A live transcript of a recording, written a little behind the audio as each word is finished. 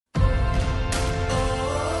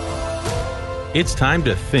It's time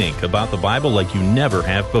to think about the Bible like you never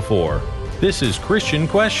have before. This is Christian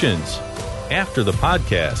Questions. After the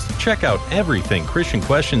podcast, check out everything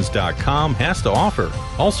ChristianQuestions.com has to offer.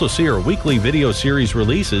 Also see our weekly video series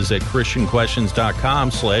releases at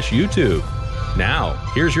ChristianQuestions.com/YouTube. Now,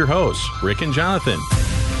 here's your hosts, Rick and Jonathan.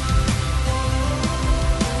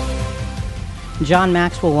 John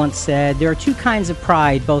Maxwell once said, "There are two kinds of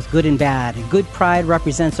pride, both good and bad. Good pride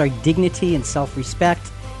represents our dignity and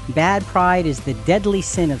self-respect. Bad pride is the deadly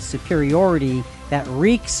sin of superiority that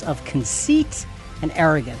reeks of conceit and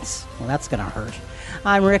arrogance." Well, that's going to hurt.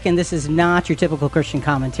 I'm Rick, and this is not your typical Christian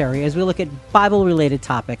commentary as we look at Bible-related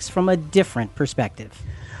topics from a different perspective.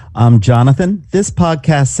 I'm Jonathan. This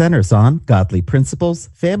podcast centers on godly principles,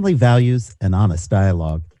 family values, and honest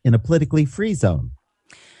dialogue in a politically free zone.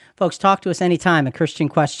 Folks, talk to us anytime at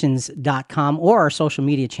ChristianQuestions.com or our social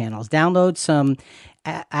media channels. Download some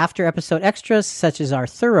after-episode extras, such as our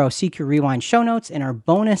thorough CQ Rewind show notes and our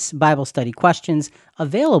bonus Bible study questions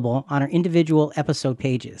available on our individual episode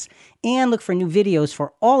pages. And look for new videos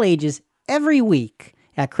for all ages every week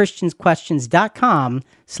at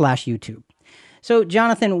ChristianQuestions.com/YouTube. So,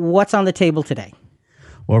 Jonathan, what's on the table today?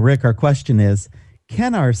 Well, Rick, our question is,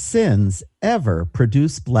 can our sins ever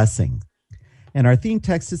produce blessing? And our theme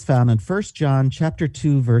text is found in 1 John chapter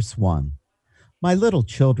 2, verse 1. My little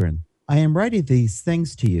children, I am writing these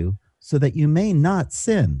things to you so that you may not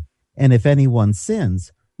sin. And if anyone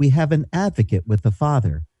sins, we have an advocate with the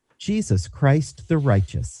Father, Jesus Christ the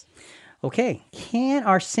righteous. Okay, can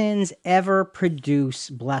our sins ever produce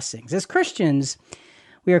blessings? As Christians,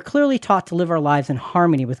 we are clearly taught to live our lives in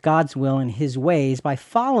harmony with God's will and His ways by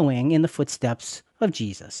following in the footsteps of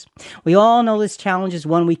Jesus. We all know this challenge is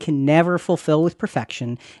one we can never fulfill with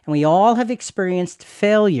perfection, and we all have experienced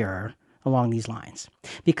failure along these lines.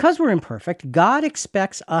 Because we're imperfect, God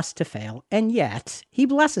expects us to fail, and yet He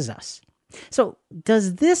blesses us. So,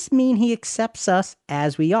 does this mean He accepts us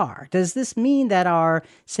as we are? Does this mean that our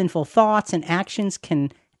sinful thoughts and actions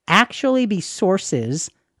can actually be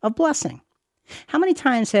sources of blessing? How many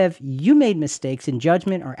times have you made mistakes in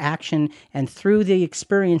judgment or action and through the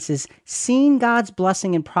experiences seen God's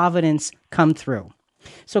blessing and providence come through?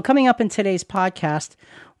 So coming up in today's podcast,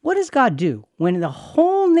 what does God do when the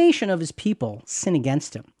whole nation of His people sin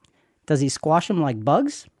against Him? Does He squash them like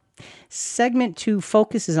bugs? Segment 2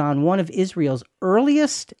 focuses on one of Israel's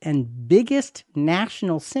earliest and biggest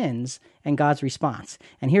national sins and God's response.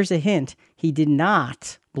 And here's a hint, He did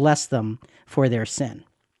not bless them for their sin.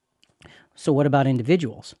 So what about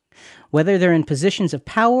individuals? Whether they're in positions of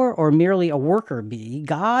power or merely a worker bee,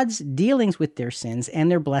 God's dealings with their sins and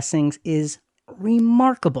their blessings is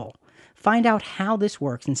remarkable. Find out how this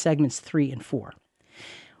works in segments 3 and 4.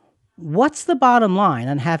 What's the bottom line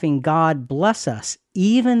on having God bless us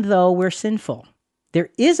even though we're sinful? There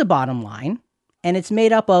is a bottom line, and it's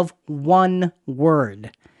made up of one word.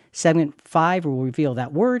 Segment 5 will reveal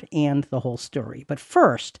that word and the whole story. But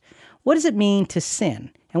first, what does it mean to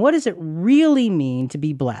sin? And what does it really mean to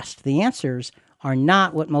be blessed? The answers are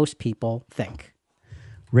not what most people think.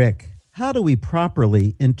 Rick, how do we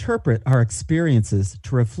properly interpret our experiences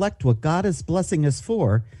to reflect what God is blessing us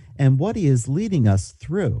for and what He is leading us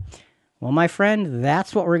through? Well, my friend,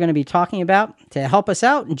 that's what we're going to be talking about. To help us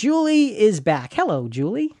out, Julie is back. Hello,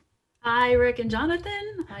 Julie. Hi, Rick and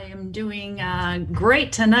Jonathan. I am doing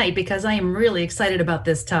great tonight because I am really excited about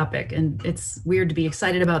this topic. And it's weird to be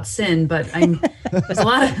excited about sin, but there's a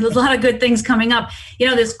lot of good things coming up. You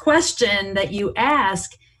know, this question that you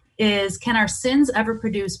ask is, can our sins ever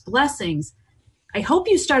produce blessings? I hope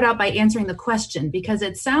you start out by answering the question because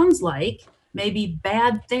it sounds like maybe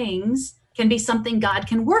bad things can be something God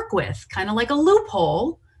can work with, kind of like a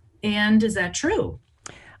loophole. And is that true?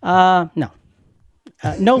 No.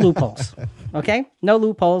 No loopholes, okay? No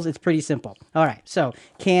loopholes. It's pretty simple. All right, so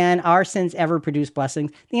can our sins ever produce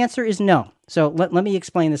blessings? The answer is no. So let me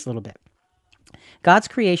explain this a little bit. God's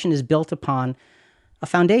creation is built upon a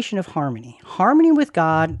foundation of harmony. Harmony with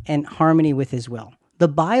God and harmony with His will. The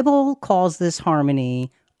Bible calls this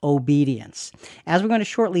harmony obedience. As we're going to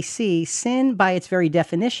shortly see, sin by its very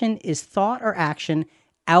definition is thought or action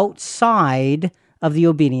outside of the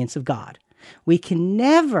obedience of God. We can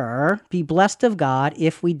never be blessed of God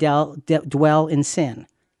if we dwell in sin.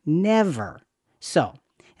 Never. So,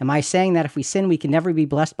 am I saying that if we sin, we can never be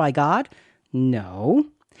blessed by God? No.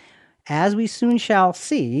 As we soon shall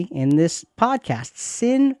see in this podcast,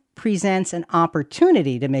 sin presents an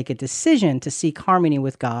opportunity to make a decision to seek harmony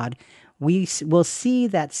with God. We will see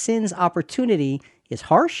that sin's opportunity is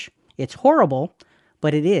harsh, it's horrible,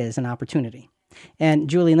 but it is an opportunity. And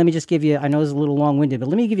Julie, let me just give you, I know it's a little long-winded, but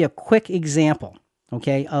let me give you a quick example,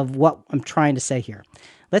 okay, of what I'm trying to say here.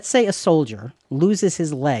 Let's say a soldier loses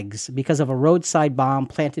his legs because of a roadside bomb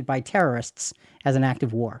planted by terrorists as an act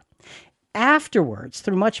of war. Afterwards,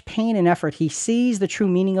 through much pain and effort, he sees the true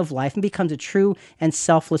meaning of life and becomes a true and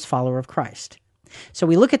selfless follower of Christ. So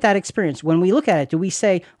we look at that experience. When we look at it, do we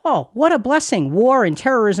say, oh, what a blessing war and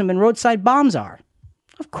terrorism and roadside bombs are?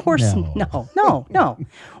 Of course, no.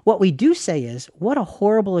 What we do say is, what a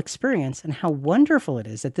horrible experience, and how wonderful it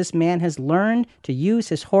is that this man has learned to use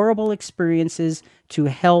his horrible experiences to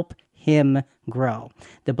help him grow.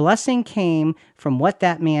 The blessing came from what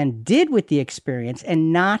that man did with the experience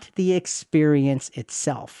and not the experience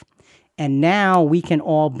itself. And now we can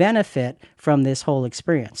all benefit from this whole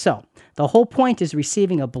experience. So the whole point is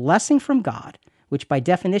receiving a blessing from God, which by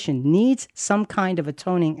definition needs some kind of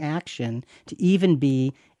atoning action to even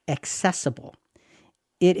be accessible.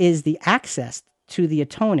 It is the access to the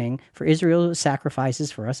atoning for Israel's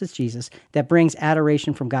sacrifices for us as Jesus that brings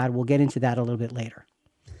adoration from God. We'll get into that a little bit later.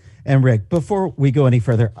 And Rick, before we go any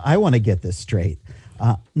further, I want to get this straight.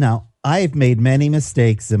 Now, I've made many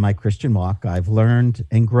mistakes in my Christian walk. I've learned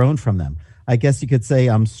and grown from them. I guess you could say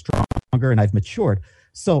I'm stronger and I've matured.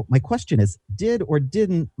 So my question is, did or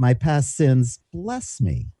didn't my past sins bless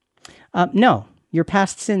me? No, your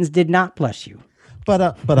past sins did not bless you.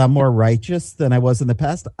 But I'm more righteous than I was in the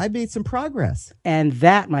past. I made some progress. And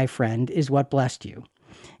that, my friend, is what blessed you.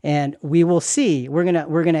 And we will see. We're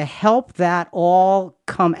gonna help that all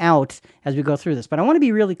come out as we go through this. But I want to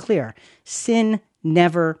be really clear. Sin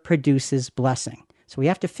never produces blessing. So we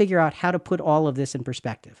have to figure out how to put all of this in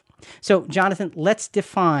perspective. So, Jonathan, let's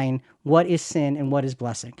define what is sin and what is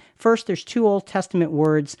blessing. First, there's two Old Testament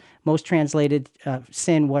words, most translated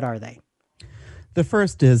sin. What are they? The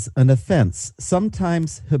first is an offense,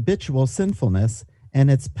 sometimes habitual sinfulness,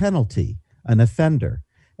 and its penalty, an offender.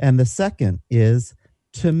 And the second is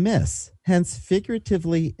to miss, hence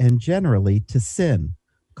figuratively and generally to sin,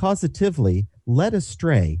 causatively, led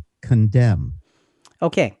astray, condemn.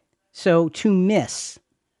 Okay, so to miss,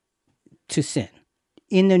 to sin.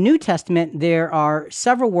 In the New Testament, there are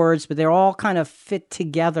several words, but they're all kind of fit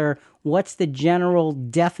together. What's the general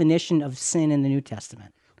definition of sin in the New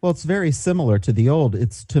Testament? Well, it's very similar to the old.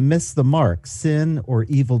 It's to miss the mark, sin or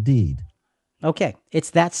evil deed. Okay, it's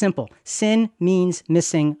that simple. Sin means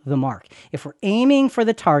missing the mark. If we're aiming for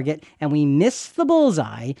the target and we miss the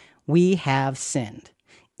bullseye, we have sinned.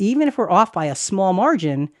 Even if we're off by a small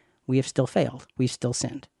margin, we have still failed. We've still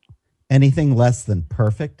sinned. Anything less than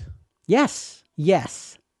perfect? Yes.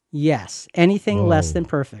 Anything less than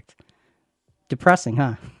perfect. Depressing,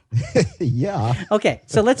 huh? Yeah. Okay,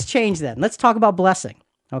 so let's change that. Let's talk about blessing,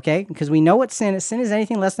 okay? Because we know what sin is. Sin is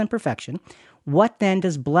anything less than perfection. What then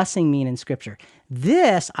does blessing mean in Scripture?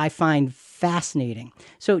 This I find fascinating.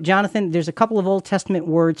 So, Jonathan, there's a couple of Old Testament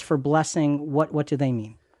words for blessing. What do they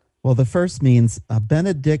mean? Well, the first means a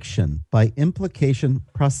benediction, by implication,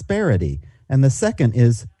 prosperity. And the second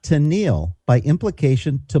is to kneel, by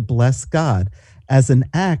implication, to bless God as an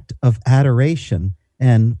act of adoration,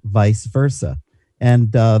 and vice versa.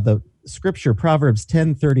 And the scripture, Proverbs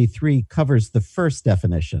 10:33, covers the first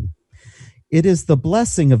definition. It is the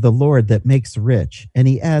blessing of the Lord that makes rich, and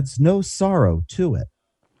he adds no sorrow to it.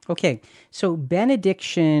 Okay, so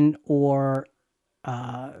benediction or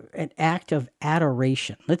an act of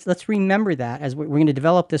adoration. Let's remember that as we're going to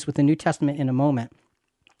develop this with the New Testament in a moment.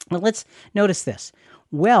 But let's notice this.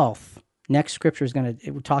 Wealth, next scripture is going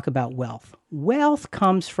to talk about wealth. Wealth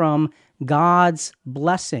comes from God's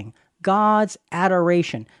blessing, God's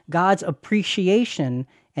adoration, God's appreciation,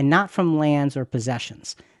 and not from lands or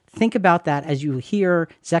possessions. Think about that as you hear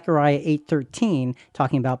Zechariah 8:13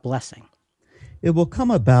 talking about blessing. It will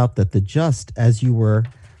come about that the just, as you were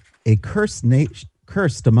a cursed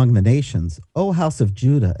among the nations, O house of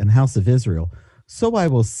Judah and house of Israel, so I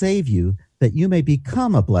will save you, that you may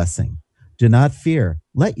become a blessing. Do not fear.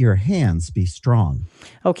 Let your hands be strong.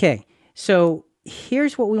 Okay, so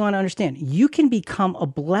here's what we want to understand. You can become a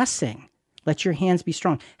blessing. Let your hands be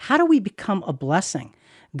strong. How do we become a blessing?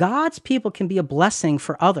 God's people can be a blessing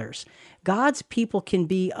for others. God's people can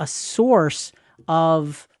be a source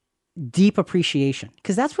of deep appreciation,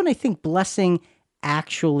 because that's what I think blessing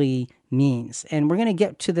actually means. And we're going to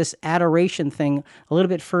get to this adoration thing a little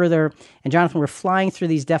bit further. And Jonathan, we're flying through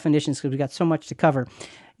these definitions because we've got so much to cover.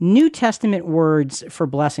 New Testament words for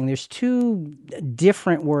blessing. There's two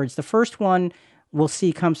different words. The first one we'll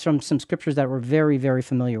see comes from some scriptures that we're very, very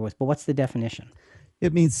familiar with. But what's the definition?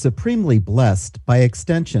 It means supremely blessed, by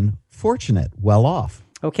extension, fortunate, well off.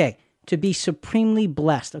 Okay, to be supremely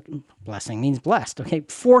blessed. Blessing means blessed. Okay,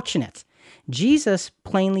 fortunate. Jesus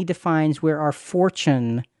plainly defines where our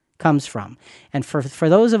fortune comes from. And for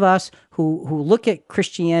those of us who look at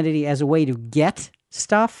Christianity as a way to get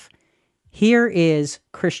stuff. Here is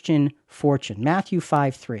Christian fortune. Matthew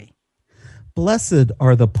 5:3. Blessed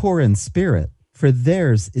are the poor in spirit, for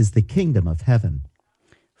theirs is the kingdom of heaven.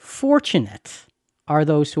 Fortunate are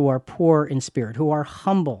those who are poor in spirit, who are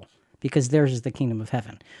humble, because theirs is the kingdom of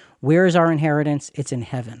heaven. Where is our inheritance? It's in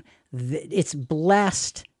heaven. It's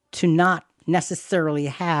blessed to not necessarily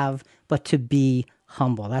have, but to be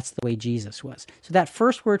humble. That's the way Jesus was. So that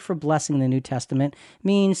first word for blessing in the New Testament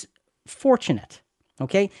means fortunate.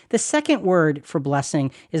 Okay? The second word for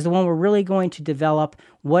blessing is the one we're really going to develop.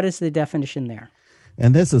 What is the definition there?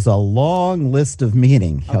 And this is a long list of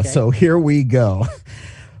meaning. Okay. So here we go.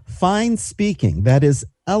 Fine speaking, that is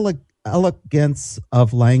elegance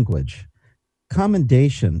of language,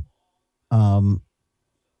 commendation,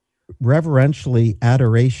 reverentially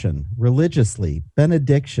adoration, religiously,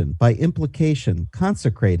 benediction, by implication,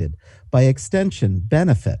 consecrated, by extension,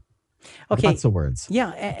 benefit. Okay. Lots of words. Yeah,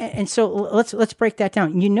 and so let's break that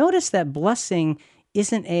down. You notice that blessing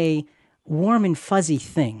isn't a warm and fuzzy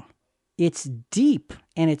thing. It's deep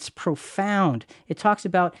and it's profound. It talks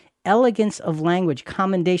about elegance of language,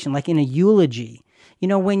 commendation, like in a eulogy. You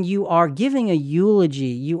know, when you are giving a eulogy,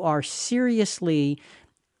 you are seriously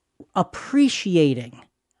appreciating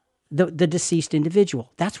the deceased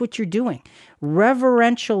individual. That's what you're doing.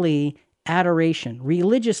 Reverentially adoration,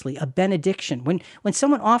 religiously a benediction. When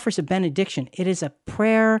someone offers a benediction, it is a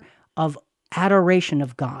prayer of adoration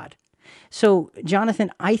of God. So,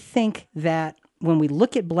 Jonathan, I think that when we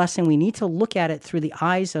look at blessing, we need to look at it through the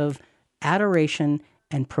eyes of adoration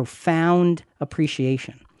and profound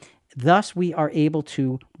appreciation. Thus, we are able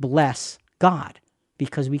to bless God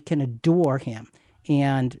because we can adore him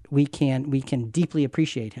and we can deeply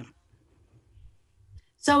appreciate him.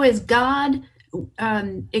 So is God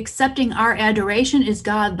accepting our adoration? Is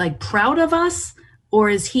God like proud of us, or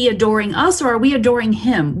is he adoring us, or are we adoring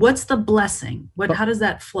him? What's the blessing? How does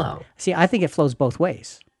that flow? See, I think it flows both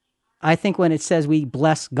ways. I think when it says we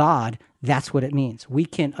bless God, that's what it means. We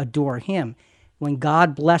can adore him. When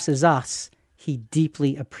God blesses us, he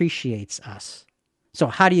deeply appreciates us. So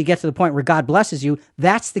how do you get to the point where God blesses you?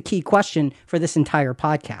 That's the key question for this entire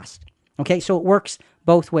podcast. Okay, so it works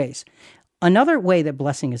both ways. Another way that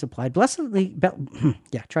blessing is applied, blessing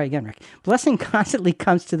constantly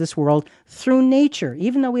comes to this world through nature,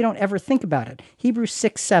 even though we don't ever think about it. Hebrews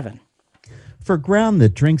 6:7. For ground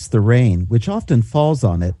that drinks the rain, which often falls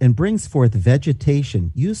on it, and brings forth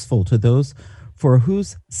vegetation useful to those for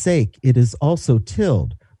whose sake it is also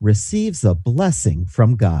tilled, receives a blessing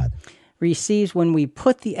from God. Receives, when we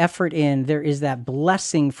put the effort in, there is that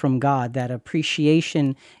blessing from God, that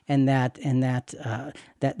appreciation and that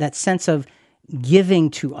sense of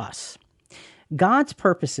giving to us. God's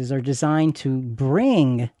purposes are designed to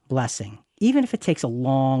bring blessing, even if it takes a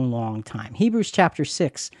long, long time. Hebrews chapter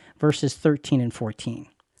 6, verses 13 and 14.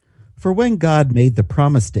 For when God made the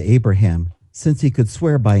promise to Abraham, since he could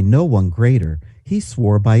swear by no one greater, he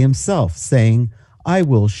swore by himself, saying, I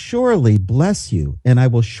will surely bless you, and I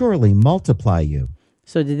will surely multiply you.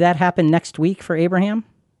 So did that happen next week for Abraham?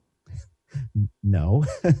 No.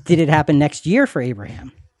 Did it happen next year for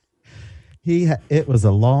Abraham? It was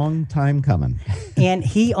a long time coming. And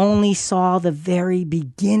he only saw the very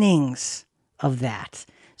beginnings of that.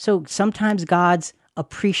 So sometimes God's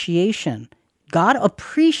appreciation, God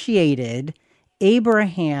appreciated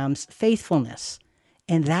Abraham's faithfulness.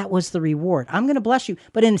 And that was the reward. I'm going to bless you,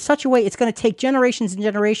 but in such a way, it's going to take generations and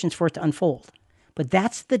generations for it to unfold. But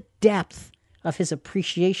that's the depth of his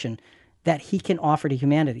appreciation that he can offer to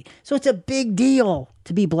humanity. So it's a big deal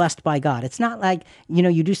to be blessed by God. It's not like,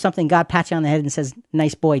 you do something, God pats you on the head and says,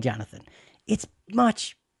 nice boy, Jonathan. It's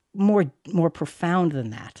much more profound than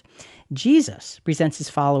that. Jesus presents his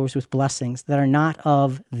followers with blessings that are not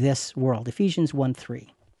of this world. Ephesians 1:3.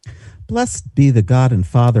 Blessed be the God and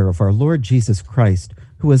Father of our Lord Jesus Christ,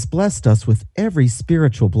 who has blessed us with every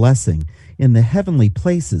spiritual blessing in the heavenly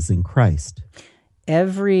places in Christ.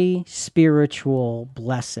 Every spiritual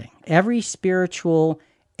blessing, every spiritual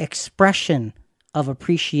expression of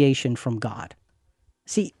appreciation from God.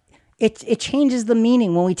 See, it changes the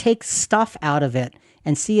meaning when we take stuff out of it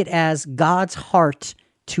and see it as God's heart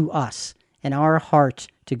to us and our heart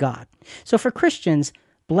to God. So for Christians,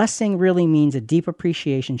 blessing really means a deep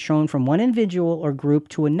appreciation shown from one individual or group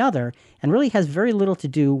to another and really has very little to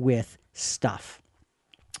do with stuff.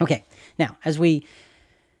 Okay, now, as we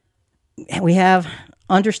have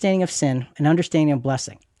understanding of sin and understanding of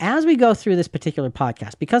blessing. As we go through this particular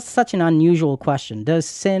podcast, because it's such an unusual question,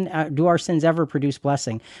 do our sins ever produce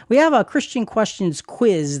blessing? We have a Christian questions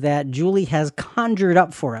quiz that Julie has conjured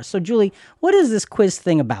up for us. So Julie, what is this quiz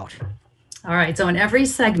thing about? All right, so in every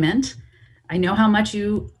segment, I know how much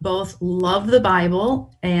you both love the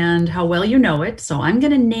Bible and how well you know it. So I'm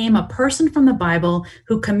going to name a person from the Bible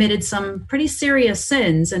who committed some pretty serious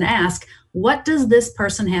sins and ask, what does this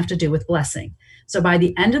person have to do with blessing? So by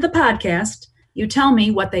the end of the podcast, you tell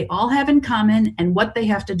me what they all have in common and what they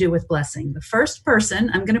have to do with blessing. The first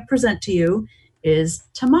person I'm going to present to you is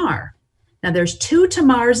Tamar. Now, there's 2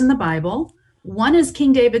 Tamars in the Bible. One is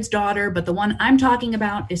King David's daughter, but the one I'm talking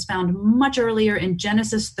about is found much earlier in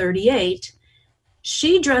Genesis 38.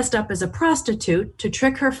 She dressed up as a prostitute to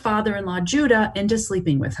trick her father-in-law Judah into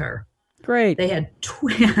sleeping with her. Great. They had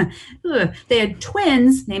twins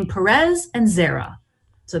named Perez and Zerah.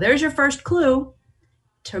 So there's your first clue.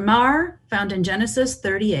 Tamar, found in Genesis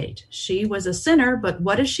 38. She was a sinner, but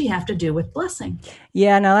what does she have to do with blessing?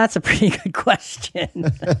 Yeah, now that's a pretty good question.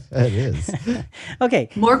 It is. Okay.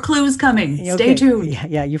 More clues coming. Okay. Stay tuned.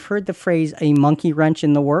 Yeah, you've heard the phrase "a monkey wrench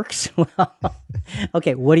in the works." Well,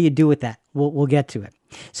 okay, what do you do with that? We'll get to it.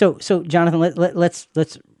 So Jonathan, let's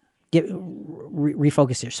get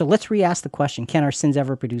refocus here. So let's re-ask the question: can our sins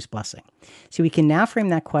ever produce blessing? See, we can now frame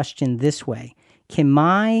that question this way: can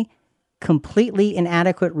my completely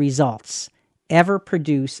inadequate results ever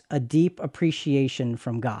produce a deep appreciation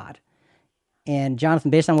from God? And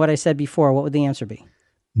Jonathan, based on what I said before, what would the answer be?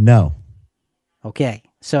 No. Okay,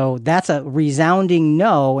 so that's a resounding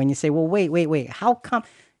no. And you say, well, wait, how come?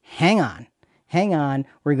 Hang on,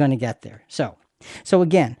 we're going to get there. So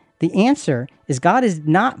again, the answer is God does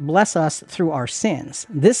not bless us through our sins.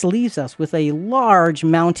 This leaves us with a large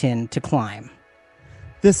mountain to climb.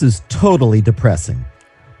 This is totally depressing.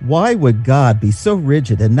 Why would God be so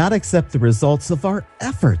rigid and not accept the results of our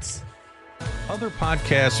efforts? Other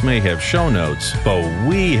podcasts may have show notes, but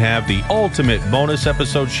we have the ultimate bonus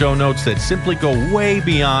episode show notes that simply go way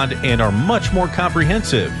beyond and are much more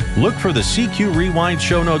comprehensive. Look for the CQ Rewind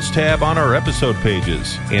show notes tab on our episode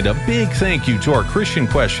pages. And a big thank you to our Christian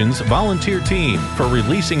Questions volunteer team for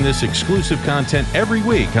releasing this exclusive content every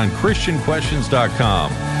week on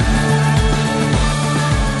ChristianQuestions.com.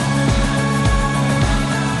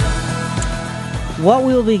 What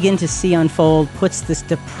we will begin to see unfold puts this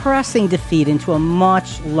depressing defeat into a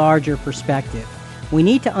much larger perspective. We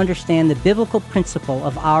need to understand the biblical principle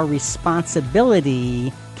of our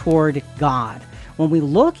responsibility toward God. When we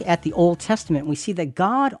look at the Old Testament, we see that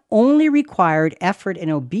God only required effort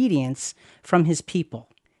and obedience from his people.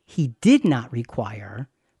 He did not require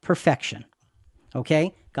perfection.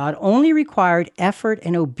 Okay? God only required effort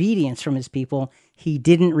and obedience from his people. He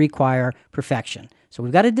didn't require perfection. So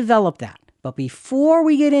we've got to develop that. But before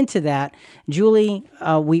we get into that, Julie,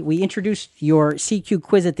 we introduced your CQ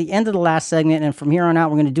quiz at the end of the last segment, and from here on out,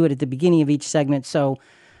 we're going to do it at the beginning of each segment. So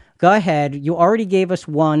go ahead. You already gave us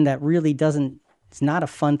one that really it's not a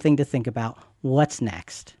fun thing to think about. What's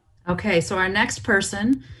next? Okay, so our next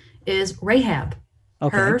person is Rahab.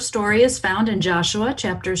 Okay. Her story is found in Joshua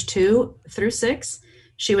chapters 2 through 6.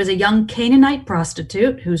 She was a young Canaanite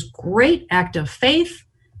prostitute whose great act of faith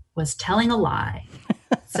was telling a lie.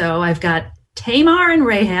 So I've got Tamar and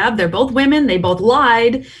Rahab. They're both women. They both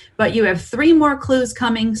lied, but you have 3 more clues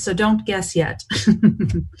coming, so don't guess yet.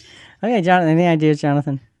 Okay, Jonathan, any ideas,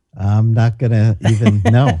 Jonathan? I'm not going to even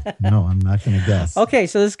know. No, I'm not going to guess. Okay,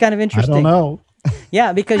 so this is kind of interesting. I don't know.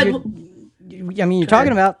 Yeah, because you're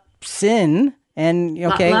talking about sin, and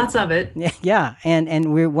okay, lots of it. Yeah,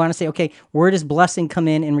 and we want to say, okay, where does blessing come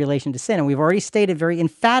in relation to sin? And we've already stated very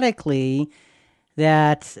emphatically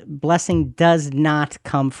that blessing does not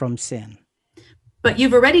come from sin. But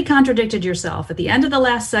you've already contradicted yourself. At the end of the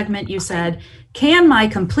last segment, you said, can my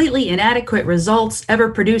completely inadequate results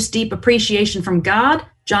ever produce deep appreciation from God?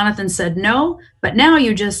 Jonathan said no, but now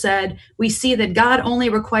you just said, we see that God only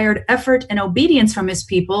required effort and obedience from his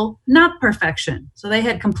people, not perfection. So they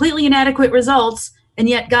had completely inadequate results, and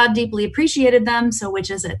yet God deeply appreciated them. So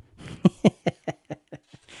which is it?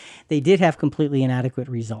 They did have completely inadequate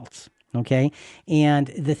results. Okay. And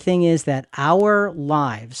the thing is that our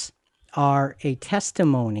lives are a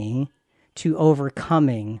testimony to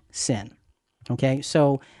overcoming sin. Okay.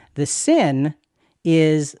 So the sin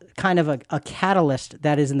is kind of a catalyst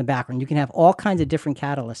that is in the background. You can have all kinds of different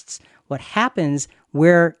catalysts. What happens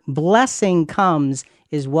where blessing comes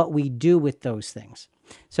is what we do with those things.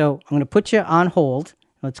 So I'm going to put you on hold.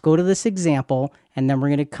 Let's go to this example, and then we're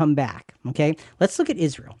going to come back. Okay. Let's look at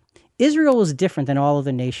Israel. Israel was different than all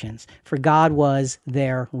other nations, for God was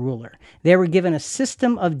their ruler. They were given a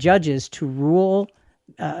system of judges to rule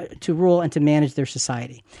and to manage their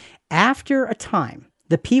society. After a time,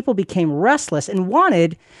 the people became restless and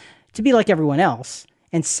wanted to be like everyone else.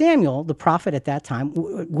 And Samuel, the prophet at that time,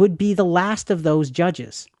 would be the last of those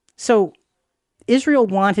judges. So Israel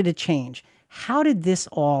wanted to change. How did this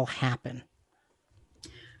all happen?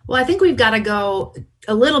 Well, I think we've got to go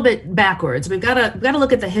a little bit backwards. We've got to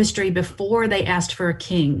look at the history before they asked for a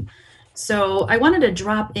king. So I wanted to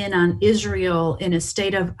drop in on Israel in a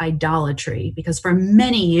state of idolatry because for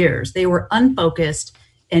many years they were unfocused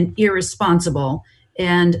and irresponsible.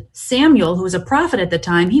 And Samuel, who was a prophet at the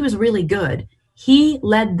time, he was really good. He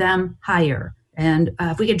led them higher. And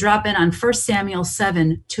if we could drop in on 1 Samuel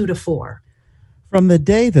 7, 2-4. From the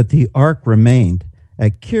day that the ark remained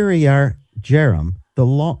at Kiriath Jearim,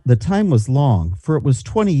 the time was long, for it was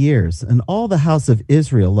 20 years, and all the house of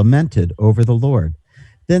Israel lamented over the Lord.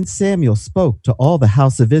 Then Samuel spoke to all the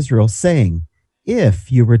house of Israel, saying,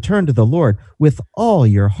 If you return to the Lord with all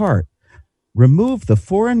your heart, remove the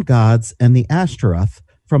foreign gods and the Ashtaroth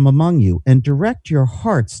from among you, and direct your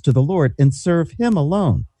hearts to the Lord, and serve him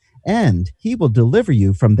alone, and he will deliver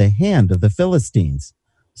you from the hand of the Philistines.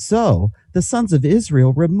 So the sons of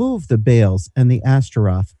Israel removed the Baals and the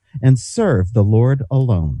Ashtaroth, and served the Lord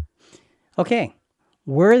alone. Okay,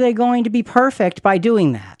 were they going to be perfect by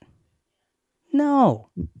doing that? No.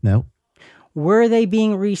 No. Were they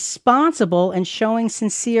being responsible and showing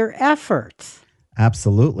sincere effort?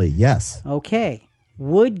 Absolutely, yes. Okay.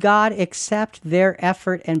 Would God accept their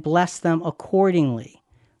effort and bless them accordingly?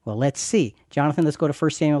 Well, let's see. Jonathan, let's go to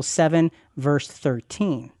 1 Samuel 7, verse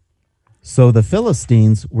 13. So the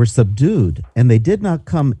Philistines were subdued, and they did not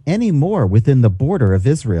come any more within the border of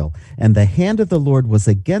Israel. And the hand of the Lord was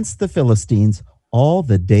against the Philistines all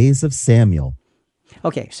the days of Samuel.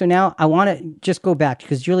 Okay, so now I want to just go back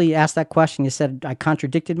because Julie asked that question. You said I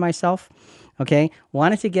contradicted myself. Okay,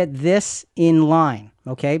 wanted to get this in line.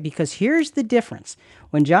 Okay, because here's the difference.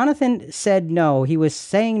 When Jonathan said no, he was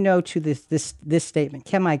saying no to this statement.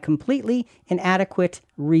 Can my completely inadequate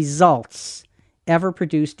results ever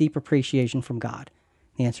produce deep appreciation from God?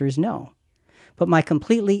 The answer is no. But my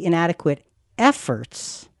completely inadequate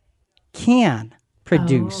efforts can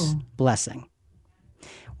produce blessing.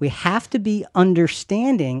 We have to be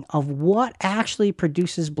understanding of what actually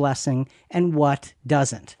produces blessing and what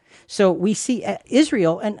doesn't. So we see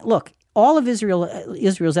Israel, and look, all of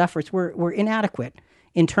Israel's efforts were inadequate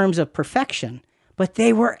in terms of perfection, but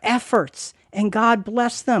they were efforts, and God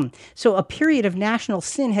blessed them. So a period of national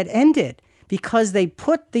sin had ended because they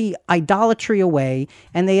put the idolatry away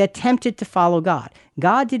and they attempted to follow God.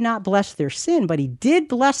 God did not bless their sin, but he did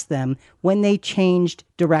bless them when they changed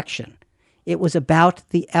direction. It was about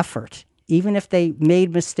the effort. Even if they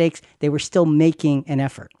made mistakes, they were still making an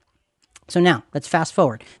effort. So now, let's fast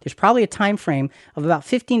forward. There's probably a time frame of about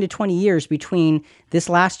 15 to 20 years between this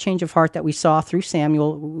last change of heart that we saw through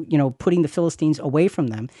Samuel, putting the Philistines away from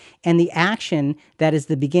them, and the action that is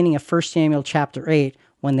the beginning of 1 Samuel chapter 8,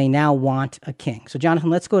 when they now want a king. So Jonathan,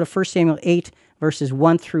 let's go to 1 Samuel 8, verses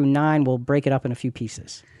 1 through 9. We'll break it up in a few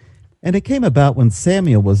pieces. And it came about when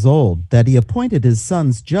Samuel was old that he appointed his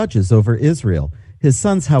sons judges over Israel. His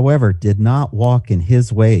sons, however, did not walk in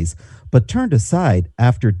his ways, but turned aside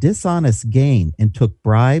after dishonest gain and took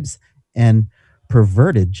bribes and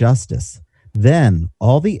perverted justice. Then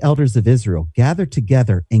all the elders of Israel gathered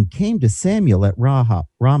together and came to Samuel at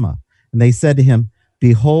Ramah. And they said to him,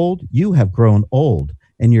 Behold, you have grown old,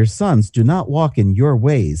 and your sons do not walk in your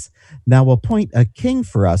ways. Now appoint a king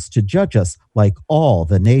for us to judge us like all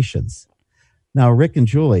the nations. Now, Rick and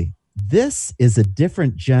Julie, this is a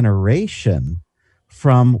different generation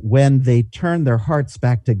from when they turned their hearts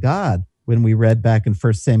back to God, when we read back in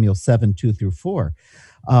 1 Samuel 7, 2-4.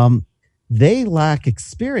 They lack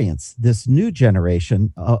experience, this new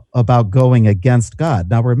generation, about going against God.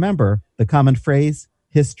 Now, remember the common phrase,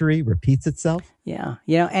 history repeats itself? Yeah,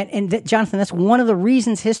 Jonathan, that's one of the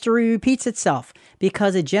reasons history repeats itself,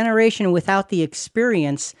 because a generation without the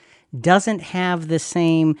experience doesn't have the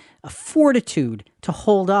same fortitude to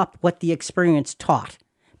hold up what the experience taught,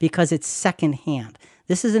 because it's secondhand.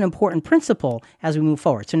 This is an important principle as we move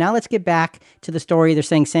forward. So now let's get back to the story. They're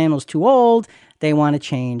saying Samuel's too old. They want to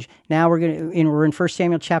change. Now we're in 1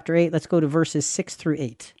 Samuel chapter 8. Let's go to verses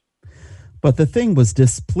 6-8. But the thing was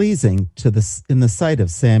displeasing in the sight of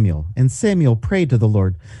Samuel, and Samuel prayed to the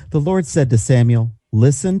Lord. The Lord said to Samuel,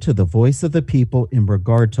 Listen to the voice of the people in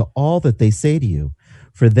regard to all that they say to you,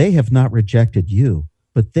 for they have not rejected you,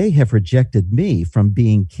 but they have rejected me from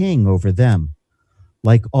being king over them.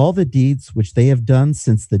 Like all the deeds which they have done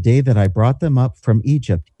since the day that I brought them up from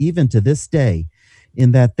Egypt, even to this day,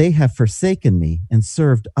 in that they have forsaken me and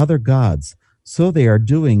served other gods, so they are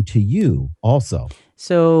doing to you also.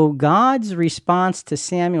 So God's response to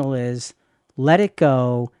Samuel is, let it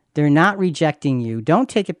go. They're not rejecting you. Don't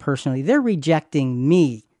take it personally. They're rejecting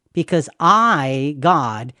me because I,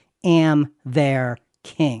 God, am their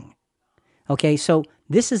king. Okay, so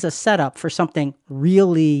this is a setup for something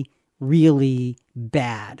really, really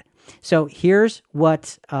bad. So here's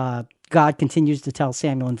what God continues to tell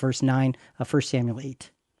Samuel in verse 9 of 1 Samuel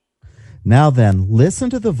 8. Now then, listen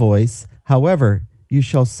to the voice. However, you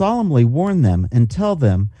shall solemnly warn them and tell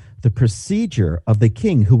them the procedure of the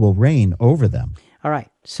king who will reign over them. All right.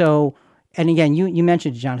 So, and again, you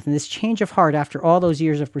mentioned, Jonathan, this change of heart after all those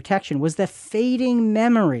years of protection was the fading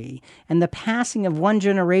memory and the passing of one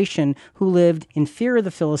generation who lived in fear of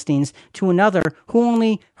the Philistines to another who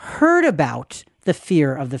only heard about the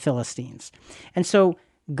fear of the Philistines. And so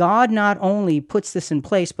God not only puts this in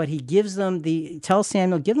place, but he gives them tells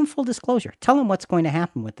Samuel, give them full disclosure. Tell them what's going to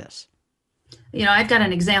happen with this. I've got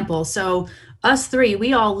an example. So us three,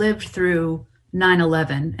 we all lived through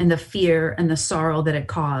 9/11 and the fear and the sorrow that it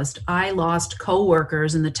caused. I lost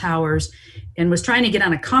coworkers in the towers and was trying to get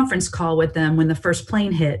on a conference call with them when the first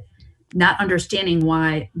plane hit, not understanding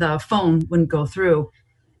why the phone wouldn't go through.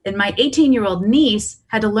 And my 18-year-old niece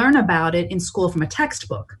had to learn about it in school from a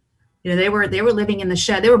textbook. They were living in the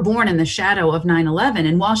shadow. They were born in the shadow of 9/11.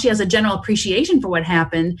 And while she has a general appreciation for what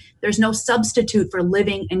happened, there's no substitute for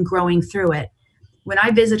living and growing through it. When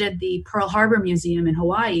I visited the Pearl Harbor Museum in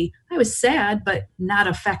Hawaii, I was sad, but not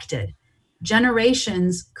affected.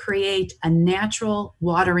 Generations create a natural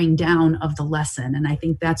watering down of the lesson. And I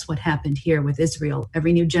think that's what happened here with Israel.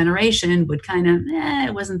 Every new generation would kind of,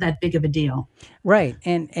 it wasn't that big of a deal. Right.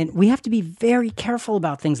 And we have to be very careful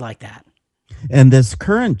about things like that. And this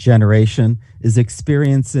current generation is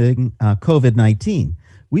experiencing COVID-19.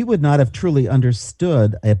 We would not have truly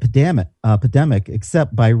understood a epidemic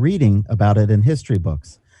except by reading about it in history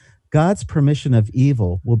books. God's permission of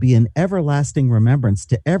evil will be an everlasting remembrance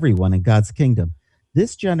to everyone in God's kingdom.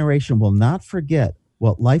 This generation will not forget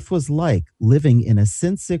what life was like living in a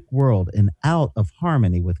sin-sick world and out of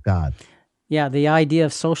harmony with God. Yeah, the idea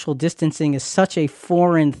of social distancing is such a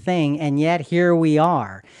foreign thing, and yet here we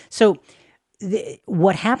are. So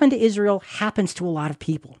what happened to Israel happens to a lot of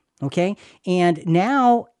people. Okay. And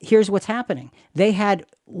now here's what's happening. They had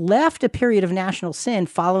left a period of national sin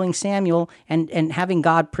following Samuel and having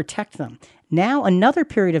God protect them. Now another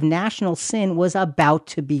period of national sin was about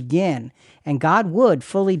to begin, and God would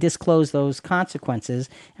fully disclose those consequences.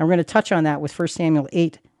 And we're going to touch on that with 1 Samuel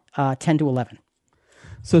 8, 10 to 11.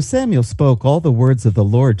 So Samuel spoke all the words of the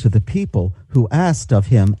Lord to the people who asked of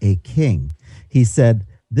him a king. He said,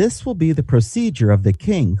 "This will be the procedure of the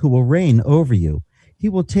king who will reign over you. He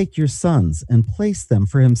will take your sons and place them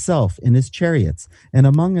for himself in his chariots and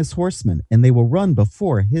among his horsemen, and they will run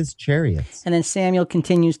before his chariots." And then Samuel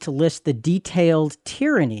continues to list the detailed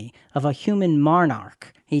tyranny of a human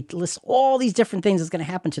monarch. He lists all these different things that's going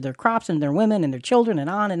to happen to their crops and their women and their children and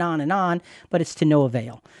on and on and on, but it's to no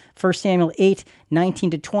avail. 1 Samuel 8, 19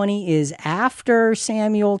 to 20 is after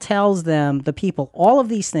Samuel tells them, the people, all of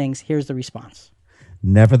these things. Here's the response.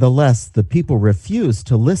 Nevertheless, the people refused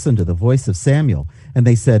to listen to the voice of Samuel, and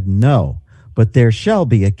they said, "No, but there shall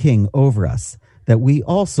be a king over us, that we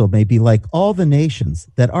also may be like all the nations,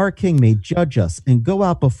 that our king may judge us and go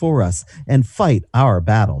out before us and fight our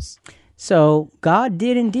battles." So God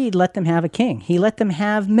did indeed let them have a king. He let them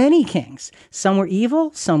have many kings. Some were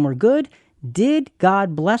evil, some were good. Did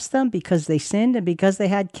God bless them because they sinned and because they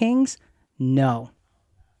had kings? No.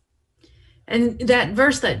 And that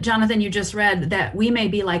verse that, Jonathan, you just read, that we may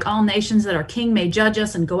be like all nations, that our king may judge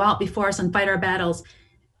us and go out before us and fight our battles.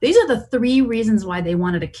 These are the three reasons why they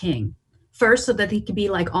wanted a king. First, so that he could be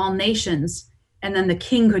like all nations, and then the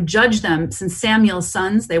king could judge them, since Samuel's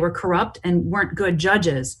sons, they were corrupt and weren't good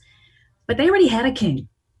judges. But they already had a king.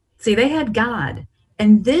 See, they had God.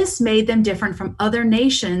 And this made them different from other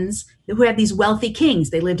nations who had these wealthy kings.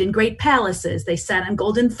 They lived in great palaces. They sat on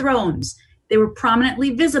golden thrones. They were prominently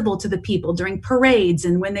visible to the people during parades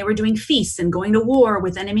and when they were doing feasts and going to war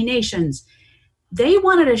with enemy nations. They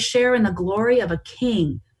wanted to share in the glory of a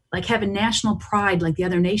king, like having national pride like the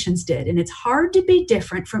other nations did. And it's hard to be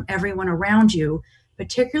different from everyone around you,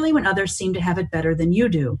 particularly when others seem to have it better than you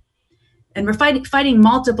do. And we're regarding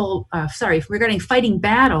fighting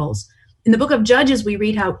battles. In the book of Judges, we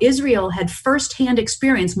read how Israel had firsthand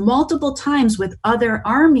experience multiple times with other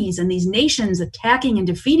armies and these nations attacking and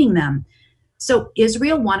defeating them. So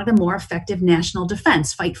Israel wanted a more effective national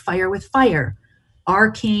defense, fight fire with fire,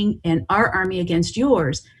 our king and our army against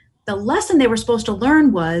yours. The lesson they were supposed to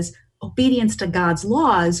learn was obedience to God's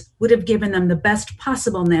laws would have given them the best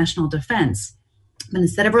possible national defense. But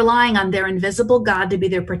instead of relying on their invisible God to be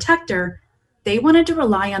their protector, they wanted to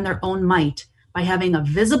rely on their own might by having a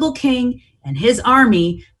visible king and his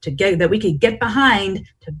army that we could get behind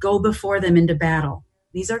to go before them into battle.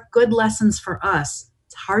 These are good lessons for us.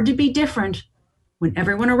 It's hard to be different, when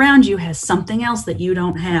everyone around you has something else that you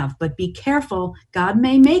don't have. But be careful. God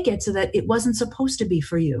may make it so that it wasn't supposed to be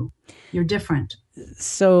for you. You're different.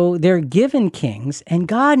 So they're given kings, and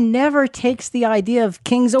God never takes the idea of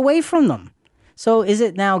kings away from them. So is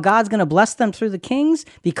it now God's going to bless them through the kings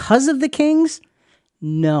because of the kings?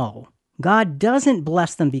 No. God doesn't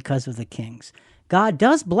bless them because of the kings. God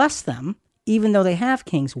does bless them even though they have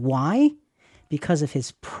kings. Why? Because of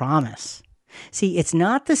his promise. See, it's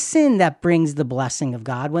not the sin that brings the blessing of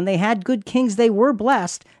God. When they had good kings, they were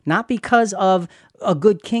blessed, not because of a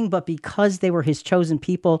good king, but because they were his chosen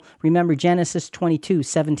people. Remember Genesis 22,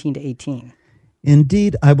 17 to 18.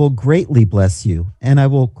 Indeed, I will greatly bless you, and I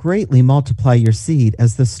will greatly multiply your seed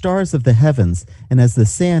as the stars of the heavens and as the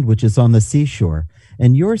sand which is on the seashore.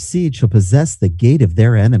 And your seed shall possess the gate of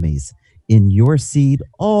their enemies. In your seed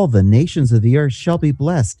all the nations of the earth shall be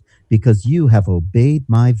blessed, because you have obeyed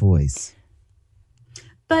my voice.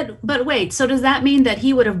 But wait, so does that mean that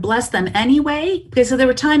he would have blessed them anyway? Because so there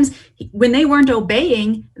were times when they weren't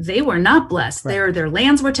obeying, they were not blessed. Right. Their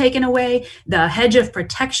lands were taken away. The hedge of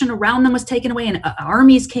protection around them was taken away, and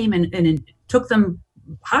armies came and took them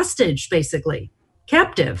hostage, basically,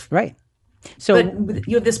 captive. Right. So, but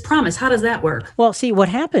you have this promise. How does that work? Well, see, what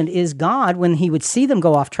happened is God, when he would see them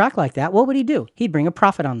go off track like that, what would he do? He'd bring a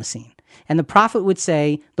prophet on the scene. And the prophet would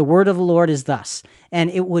say, the word of the Lord is thus. And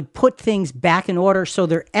it would put things back in order so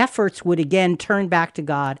their efforts would again turn back to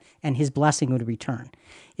God and his blessing would return.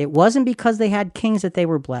 It wasn't because they had kings that they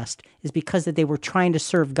were blessed. It's because that they were trying to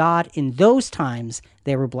serve God. In those times,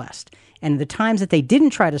 they were blessed. And the times that they didn't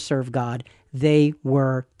try to serve God, they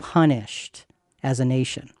were punished as a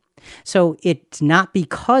nation. So it's not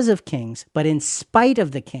because of kings, but in spite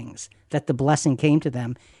of the kings that the blessing came to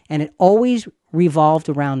them. And it always revolved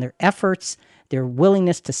around their efforts, their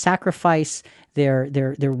willingness to sacrifice, their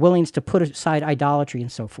willingness to put aside idolatry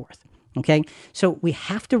and so forth. Okay? So we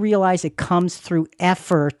have to realize it comes through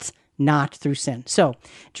effort, not through sin. So,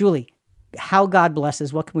 Julie, how God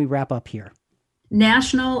blesses, what can we wrap up here?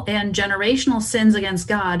 National and generational sins against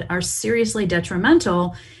God are seriously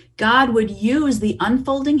detrimental. God would use the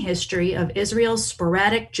unfolding history of Israel's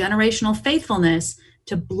sporadic generational faithfulness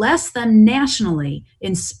to bless them nationally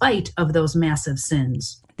in spite of those massive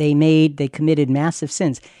sins. They committed massive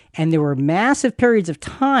sins. And there were massive periods of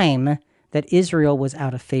time that Israel was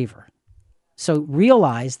out of favor. So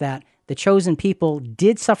realize that the chosen people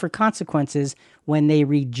did suffer consequences when they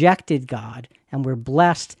rejected God and were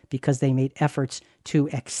blessed because they made efforts to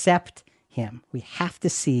accept him. We have to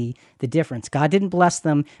see the difference. God didn't bless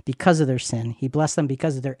them because of their sin. He blessed them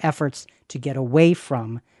because of their efforts to get away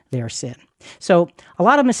from their sin. So a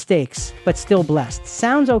lot of mistakes, but still blessed.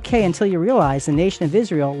 Sounds okay until you realize the nation of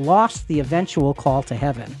Israel lost the eventual call to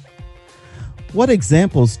heaven. What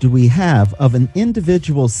examples do we have of an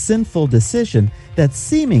individual's sinful decision that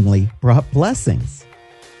seemingly brought blessings?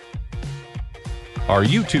 Our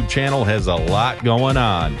YouTube channel has a lot going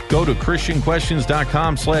on. Go to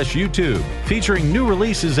ChristianQuestions.com/YouTube, featuring new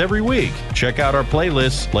releases every week. Check out our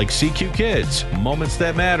playlists like CQ Kids, Moments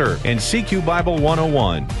That Matter, and CQ Bible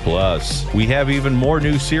 101. Plus, we have even more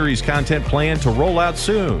new series content planned to roll out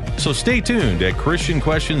soon. So stay tuned at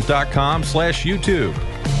ChristianQuestions.com/YouTube.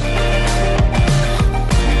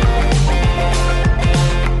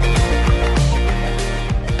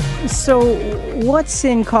 So, what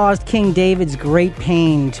sin caused King David's great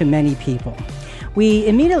pain to many people? We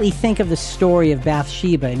immediately think of the story of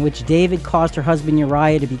Bathsheba, in which David caused her husband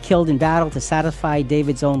Uriah to be killed in battle to satisfy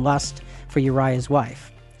David's own lust for Uriah's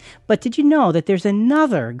wife. But did you know that there's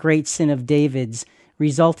another great sin of David's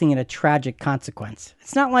resulting in a tragic consequence?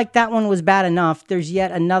 It's not like that one was bad enough. There's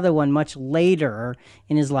yet another one much later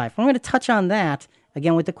in his life. I'm going to touch on that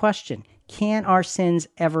again with the question, can our sins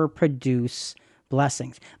ever produce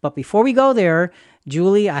blessings? But before we go there,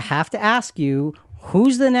 Julie, I have to ask you,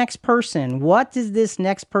 who's the next person? What does this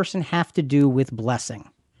next person have to do with blessing?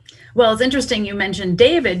 Well, it's interesting you mentioned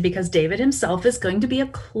David, because David himself is going to be a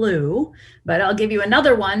clue, but I'll give you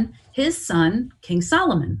another one. His son, King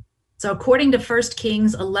Solomon. So according to 1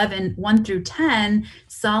 Kings 11, 1 through 10,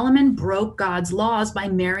 Solomon broke God's laws by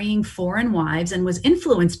marrying foreign wives and was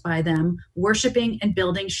influenced by them, worshiping and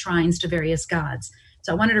building shrines to various gods.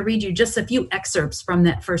 So I wanted to read you just a few excerpts from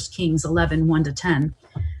that 1 Kings 11, 1 to 10.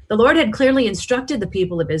 The Lord had clearly instructed the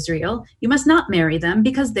people of Israel, you must not marry them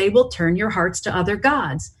because they will turn your hearts to other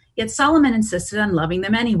gods. Yet Solomon insisted on loving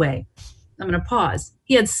them anyway. I'm going to pause.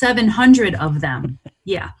 He had 700 of them.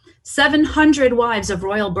 Yeah, 700 wives of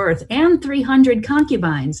royal birth and 300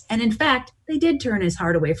 concubines. And in fact, they did turn his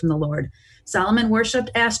heart away from the Lord. Solomon worshipped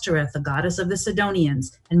Ashtoreth, the goddess of the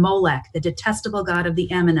Sidonians, and Molech, the detestable god of the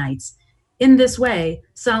Ammonites. In this way,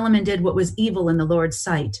 Solomon did what was evil in the Lord's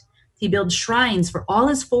sight. He built shrines for all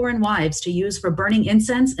his foreign wives to use for burning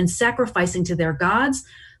incense and sacrificing to their gods.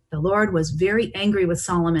 The Lord was very angry with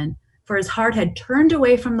Solomon, for his heart had turned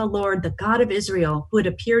away from the Lord, the God of Israel, who had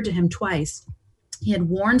appeared to him twice. He had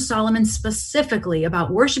warned Solomon specifically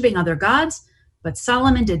about worshiping other gods, but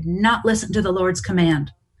Solomon did not listen to the Lord's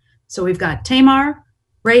command. So we've got Tamar,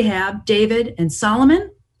 Rahab, David, and Solomon.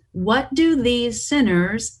 What do these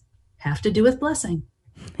sinners have to do with blessing?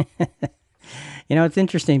 It's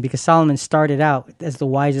interesting because Solomon started out as the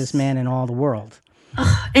wisest man in all the world.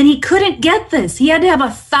 And he couldn't get this. He had to have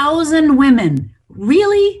 1,000 women.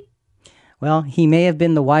 Really? Well, he may have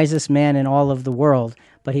been the wisest man in all of the world,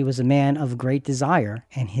 but he was a man of great desire,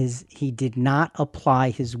 and he did not apply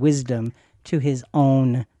his wisdom to his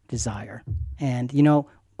own desire. And,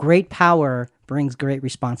 great power brings great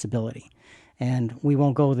responsibility. And we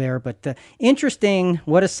won't go there, but interesting.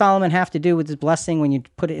 What does Solomon have to do with his blessing when you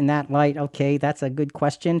put it in that light? Okay, that's a good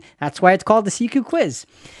question. That's why it's called the CQ quiz.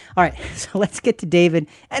 All right, so let's get to David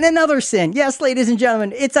and another sin. Yes, ladies and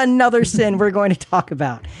gentlemen, it's another sin we're going to talk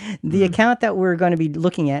about. The account that we're going to be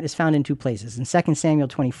looking at is found in two places, in 2 Samuel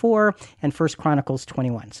 24 and 1 Chronicles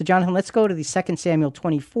 21. So, Jonathan, let's go to the 2 Samuel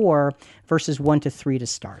 24, verses 1 to 3 to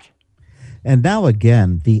start. And now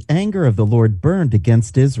again, the anger of the Lord burned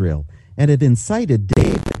against Israel, and it incited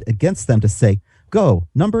David against them to say, "Go,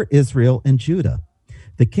 number Israel and Judah."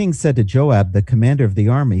 The king said to Joab, the commander of the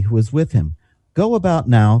army who was with him, "Go about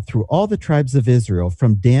now through all the tribes of Israel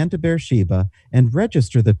from Dan to Beersheba, and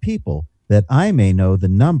register the people, that I may know the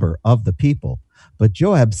number of the people." But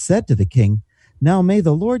Joab said to the king, "Now may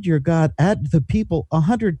the Lord your God add to the people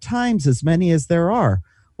 100 times as many as there are,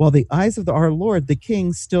 while the eyes of our Lord the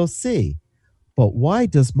king still see. But why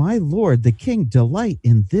does my lord the king delight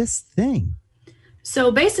in this thing?" So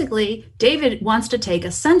basically, David wants to take a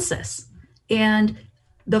census. And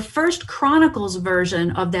the First Chronicles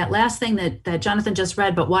version of that last thing that Jonathan just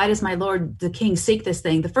read, but why does my lord the king seek this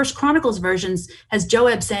thing? The First Chronicles versions has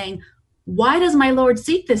Joab saying, why does my lord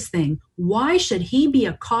seek this thing? Why should he be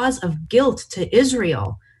a cause of guilt to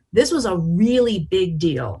Israel? This was a really big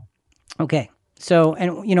deal. Okay. So,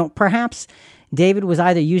 and perhaps David was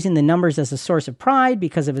either using the numbers as a source of pride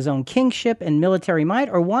because of his own kingship and military might,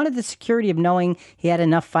 or wanted the security of knowing he had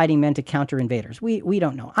enough fighting men to counter invaders. We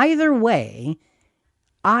don't know. Either way,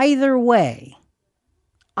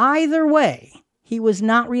 he was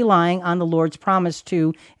not relying on the Lord's promise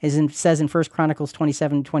to, as it says in 1 Chronicles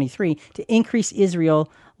 27:23, to increase Israel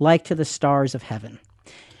like to the stars of heaven.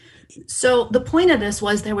 So the point of this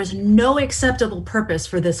was there was no acceptable purpose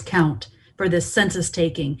for this count, for this census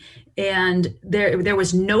taking. And there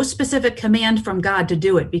was no specific command from God to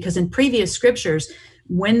do it, because in previous scriptures,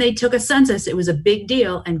 when they took a census, it was a big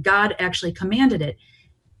deal and God actually commanded it.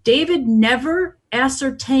 David never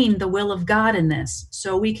ascertained the will of God in this.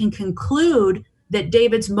 So we can conclude that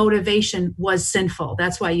David's motivation was sinful.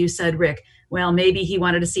 That's why you said, Rick, well, maybe he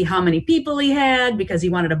wanted to see how many people he had because he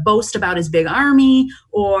wanted to boast about his big army,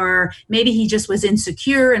 or maybe he just was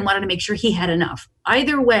insecure and wanted to make sure he had enough.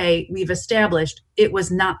 Either way, we've established it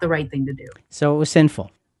was not the right thing to do. So it was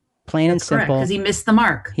sinful, plain and simple. Because he missed the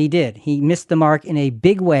mark. He did. He missed the mark in a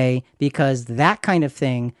big way because that kind of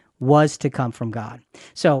thing was to come from God.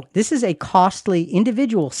 So this is a costly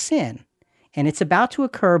individual sin, and it's about to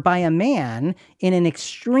occur by a man in an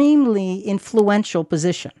extremely influential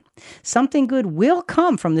position. Something good will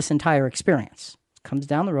come from this entire experience. It comes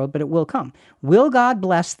down the road, but it will come. Will God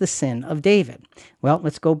bless the sin of David? Well,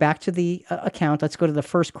 let's go back to the account. Let's go to the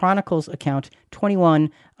First Chronicles account,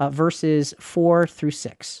 21, verses 4 through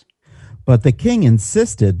 6. But the king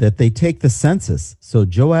insisted that they take the census, so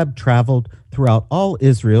Joab traveled throughout all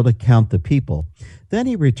Israel to count the people. Then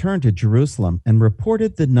he returned to Jerusalem and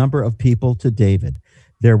reported the number of people to David.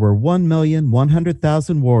 There were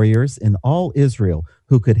 1,100,000 warriors in all Israel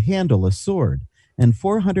who could handle a sword, and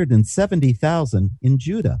 470,000 in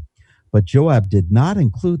Judah. But Joab did not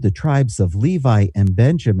include the tribes of Levi and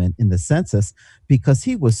Benjamin in the census because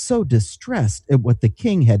he was so distressed at what the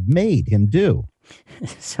king had made him do.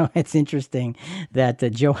 So it's interesting that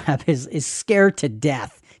Joab is scared to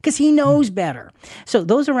death because he knows better. So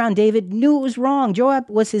those around David knew it was wrong. Joab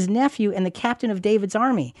was his nephew and the captain of David's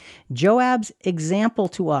army. Joab's example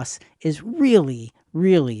to us is really,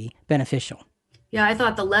 really beneficial. Yeah, I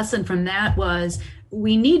thought the lesson from that was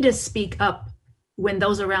we need to speak up when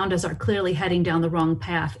those around us are clearly heading down the wrong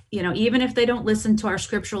path. Even if they don't listen to our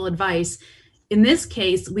scriptural advice, in this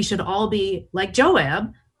case, we should all be like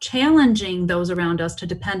Joab, challenging those around us to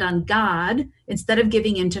depend on God instead of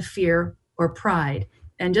giving into fear or pride.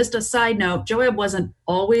 And just a side note, Joab wasn't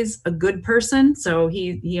always a good person, so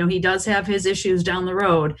he does have his issues down the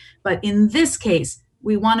road. But in this case,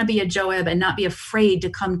 we want to be a Joab and not be afraid to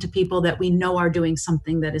come to people that we know are doing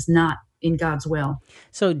something that is not in God's will.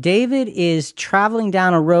 So David is traveling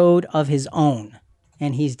down a road of his own,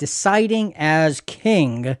 and he's deciding as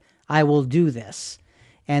king, I will do this.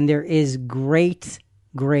 And there is great,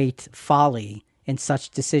 great folly in such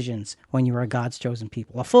decisions when you are God's chosen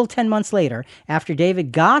people. A full 10 months later, after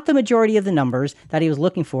David got the majority of the numbers that he was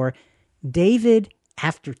looking for, David,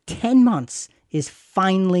 after 10 months, is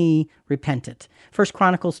finally repentant. 1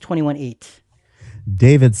 Chronicles 21:8.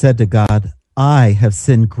 David said to God, I have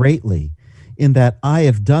sinned greatly in that I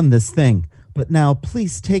have done this thing, but now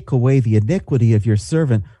please take away the iniquity of your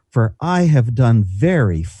servant, for I have done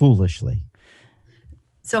very foolishly.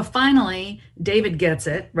 So finally, David gets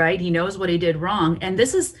it, right? He knows what he did wrong. And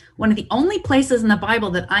this is one of the only places in the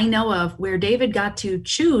Bible that I know of where David got to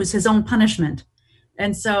choose his own punishment.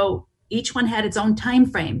 And so each one had its own time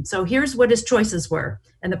frame. So here's what his choices were.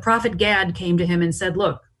 And the prophet Gad came to him and said,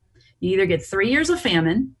 look, you either get 3 years of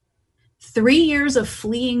famine, 3 years of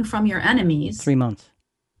fleeing from your enemies. 3 months.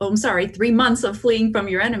 Oh, I'm sorry, 3 months of fleeing from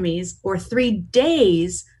your enemies, or 3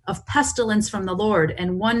 days of pestilence from the Lord.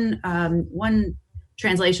 And one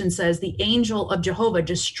translation says the angel of Jehovah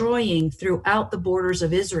destroying throughout the borders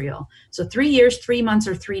of Israel. So 3 years, 3 months,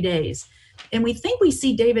 or 3 days. And we think we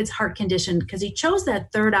see David's heart condition because he chose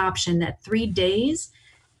that third option, that 3 days,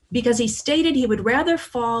 because he stated he would rather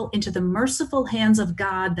fall into the merciful hands of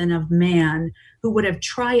God than of man, who would have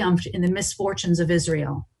triumphed in the misfortunes of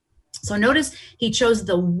Israel. So notice he chose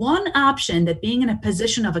the one option that being in a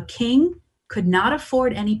position of a king could not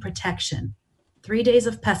afford any protection. 3 days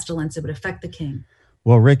of pestilence, it would affect the king.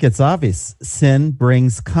 Well, Rick, it's obvious. Sin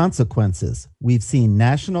brings consequences. We've seen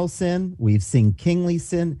national sin, we've seen kingly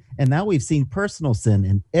sin, and now we've seen personal sin.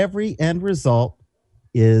 And every end result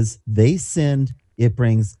is they sinned. It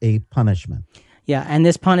brings a punishment. Yeah, and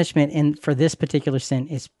this punishment for this particular sin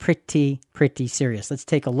is pretty serious. Let's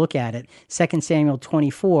take a look at it. 2 Samuel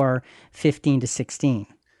 24:15-16.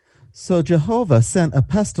 So Jehovah sent a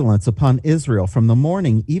pestilence upon Israel from the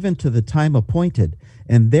morning even to the time appointed,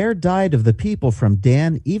 and there died of the people from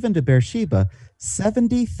Dan even to Beersheba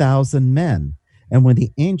 70,000 men. And when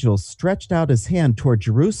the angel stretched out his hand toward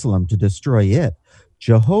Jerusalem to destroy it,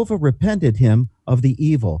 Jehovah repented him of the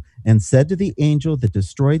evil and said to the angel that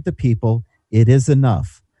destroyed the people, it is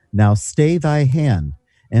enough. Now stay thy hand.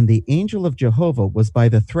 And the angel of Jehovah was by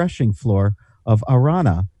the threshing floor of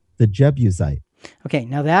Araunah the Jebusite. Okay,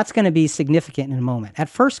 now that's going to be significant in a moment. At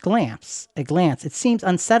first glance, it seems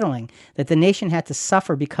unsettling that the nation had to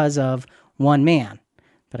suffer because of one man.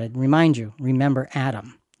 But I'd remind you, remember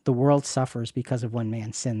Adam. The world suffers because of one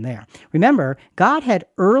man's sin there. Remember, God had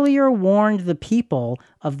earlier warned the people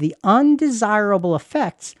of the undesirable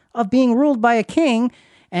effects of being ruled by a king,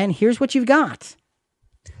 and here's what you've got.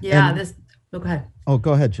 Yeah, go ahead. Oh,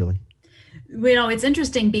 go ahead, Julie. You know, it's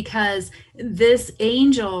interesting because this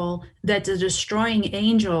angel that's a destroying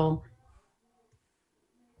angel,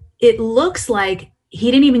 it looks like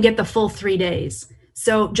he didn't even get the full 3 days.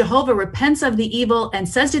 So Jehovah repents of the evil and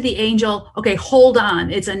says to the angel, okay, hold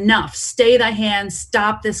on, it's enough. Stay thy hand,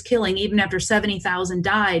 stop this killing, even after 70,000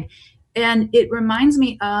 died. And it reminds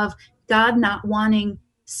me of God not wanting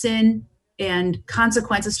sin and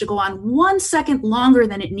consequences to go on 1 second longer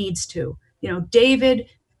than it needs to. You know, David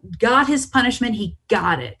got his punishment, he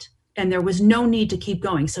got it, and there was no need to keep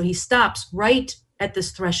going. So he stops right at this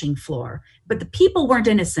threshing floor. But the people weren't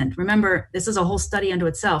innocent. Remember, this is a whole study unto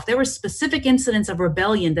itself. There were specific incidents of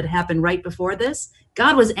rebellion that happened right before this.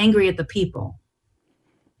 God was angry at the people.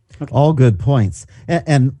 All good points.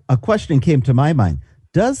 And a question came to my mind.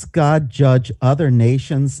 Does God judge other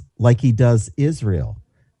nations like he does Israel?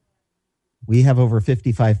 We have over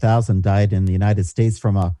 55,000 died in the United States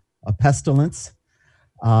from a pestilence.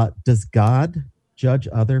 Does God judge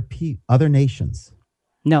other nations?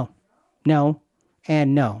 No,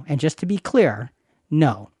 and no. And just to be clear,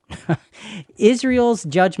 no. Israel's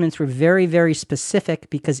judgments were very, very specific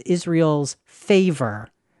because Israel's favor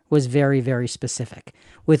was very, very specific.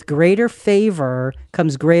 With greater favor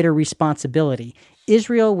comes greater responsibility.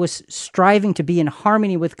 Israel was striving to be in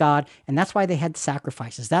harmony with God, and that's why they had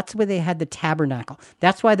sacrifices. That's why they had the tabernacle.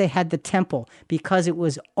 That's why they had the temple, because it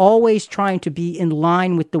was always trying to be in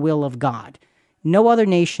line with the will of God. No other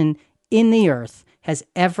nation in the earth has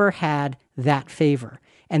ever had that favor,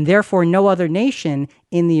 and therefore no other nation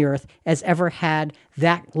in the earth has ever had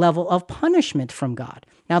that level of punishment from God.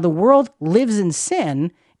 Now, the world lives in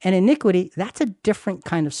sin and iniquity. That's a different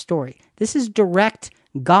kind of story. This is direct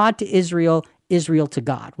God to Israel, Israel to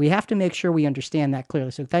God? We have to make sure we understand that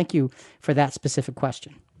clearly. So thank you for that specific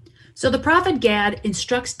question. So the prophet Gad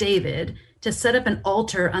instructs David to set up an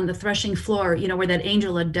altar on the threshing floor, where that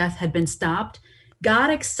angel of death had been stopped. God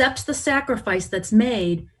accepts the sacrifice that's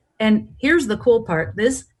made. And here's the cool part.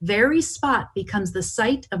 This very spot becomes the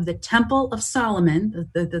site of the Temple of Solomon,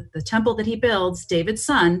 the temple that he builds, David's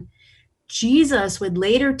son. Jesus would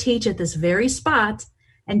later teach at this very spot.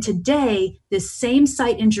 And today, this same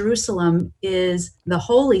site in Jerusalem is the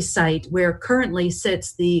holy site where currently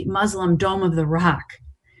sits the Muslim Dome of the Rock.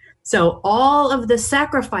 So all of the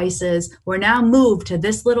sacrifices were now moved to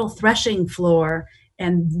this little threshing floor.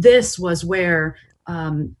 And this was where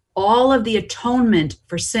all of the atonement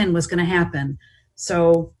for sin was going to happen.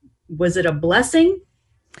 So was it a blessing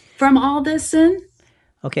from all this sin?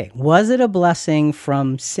 Okay, was it a blessing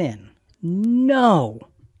from sin? No.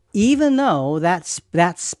 Even though that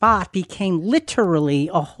spot became literally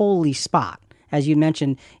a holy spot, as you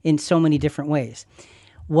mentioned, in so many different ways.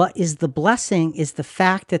 What is the blessing is the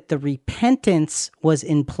fact that the repentance was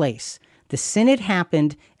in place. The sin had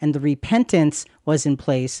happened and the repentance was in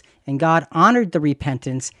place, and God honored the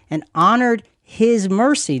repentance and honored his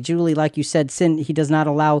mercy. Julie, like you said, sin, he does not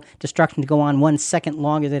allow destruction to go on 1 second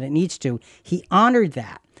longer than it needs to. He honored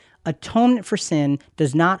that. Atonement for sin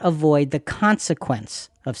does not avoid the consequence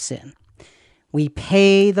of sin. We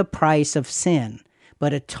pay the price of sin,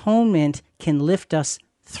 but atonement can lift us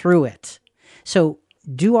through it. So,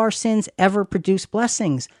 do our sins ever produce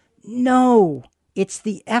blessings? No. It's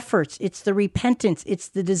the efforts, it's the repentance, it's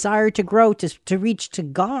the desire to grow, to reach to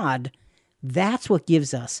God. That's what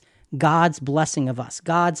gives us God's blessing of us,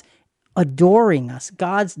 God's adoring us,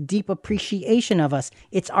 God's deep appreciation of us.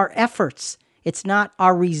 It's our efforts. It's not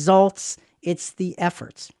our results, it's the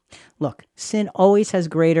efforts. Look, sin always has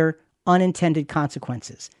greater unintended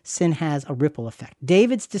consequences. Sin has a ripple effect.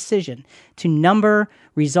 David's decision to number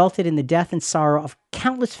resulted in the death and sorrow of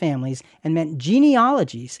countless families and meant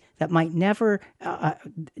genealogies that might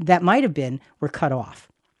have been were cut off.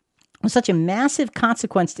 With such a massive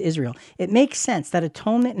consequence to Israel, it makes sense that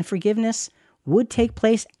atonement and forgiveness would take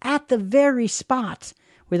place at the very spot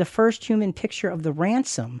where the first human picture of the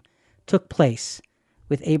ransom took place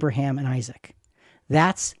with Abraham and Isaac.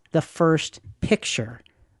 That's the first picture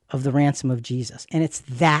of the ransom of Jesus. And it's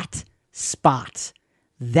that spot.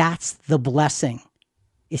 That's the blessing.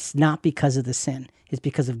 It's not because of the sin. It's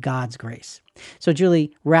because of God's grace. So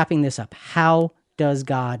Julie, wrapping this up, how does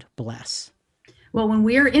God bless? Well, when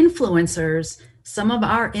we are influencers, some of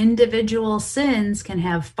our individual sins can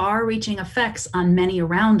have far-reaching effects on many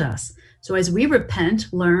around us. So as we repent,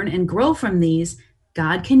 learn, and grow from these,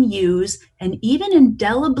 God can use and even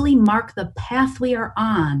indelibly mark the path we are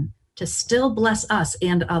on to still bless us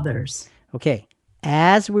and others. Okay,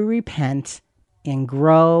 as we repent and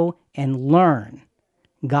grow and learn,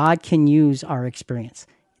 God can use our experience.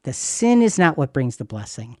 The sin is not what brings the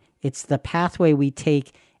blessing. It's the pathway we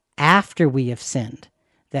take after we have sinned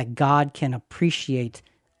that God can appreciate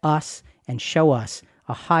us and show us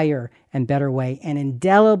a higher and better way and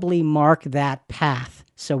indelibly mark that path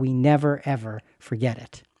so we never, ever forget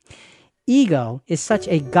it. Ego is such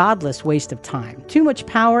a godless waste of time. Too much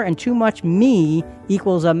power and too much me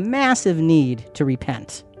equals a massive need to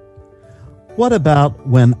repent. What about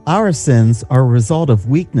when our sins are a result of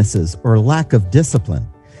weaknesses or lack of discipline?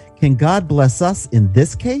 Can God bless us in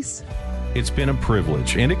this case? It's been a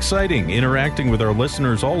privilege and exciting interacting with our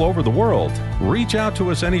listeners all over the world. Reach out to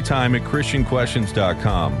us anytime at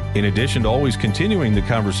ChristianQuestions.com. In addition to always continuing the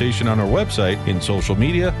conversation on our website, in social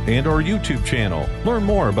media, and our YouTube channel. Learn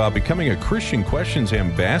more about becoming a Christian Questions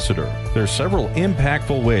ambassador. There are several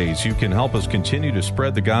impactful ways you can help us continue to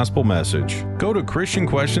spread the gospel message. Go to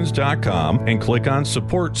ChristianQuestions.com and click on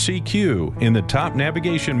Support CQ in the top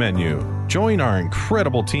navigation menu. Join our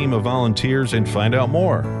incredible team of volunteers and find out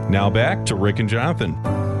more. Now back to Rick and Jonathan.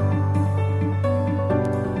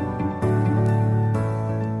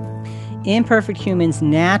 Imperfect humans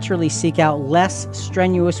naturally seek out less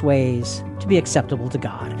strenuous ways to be acceptable to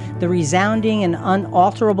God. The resounding and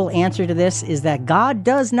unalterable answer to this is that God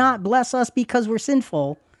does not bless us because we're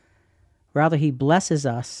sinful. Rather, he blesses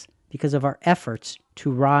us because of our efforts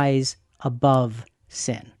to rise above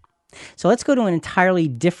sin. So let's go to an entirely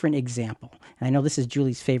different example. And I know this is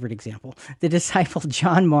Julie's favorite example. The disciple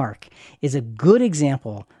John Mark is a good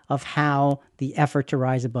example of how the effort to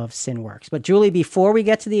rise above sin works. But Julie, before we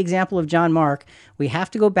get to the example of John Mark, we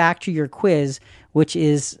have to go back to your quiz, which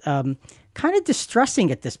is kind of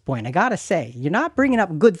distressing at this point. I got to say, you're not bringing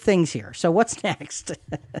up good things here. So what's next?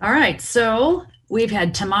 All right. So we've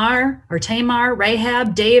had Tamar,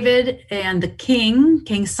 Rahab, David, and the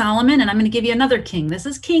King Solomon. And I'm going to give you another king. This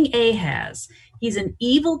is King Ahaz. He's an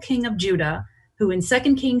evil king of Judah who in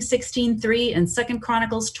 2 Kings 16:3 and 2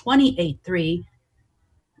 Chronicles 28:3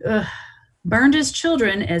 burned his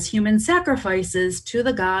children as human sacrifices to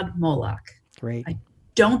the god Moloch. Great. I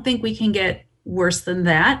don't think we can get worse than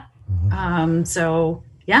that. So,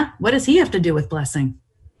 yeah, what does he have to do with blessing?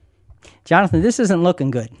 Jonathan, this isn't looking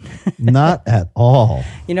good. Not at all.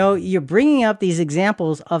 You know, you're bringing up these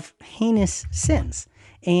examples of heinous sins,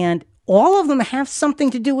 and all of them have something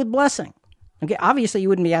to do with blessing. Okay, obviously you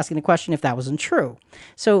wouldn't be asking the question if that wasn't true.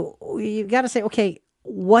 So you've got to say, okay,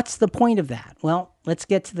 what's the point of that? Well, let's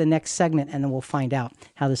get to the next segment, and then we'll find out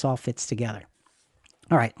how this all fits together.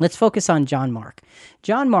 All right, let's focus on John Mark.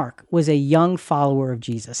 John Mark was a young follower of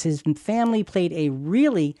Jesus. His family played a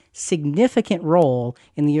really significant role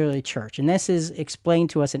in the early church, and this is explained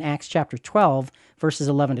to us in Acts chapter 12, verses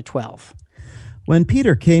 11 to 12. When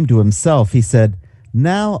Peter came to himself, he said,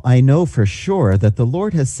 "Now I know for sure that the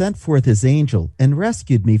Lord has sent forth his angel and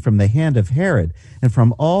rescued me from the hand of Herod and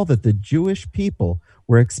from all that the Jewish people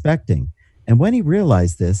were expecting." And when he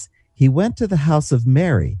realized this, he went to the house of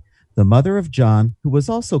Mary, the mother of John, who was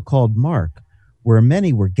also called Mark, where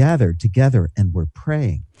many were gathered together and were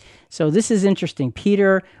praying. So this is interesting.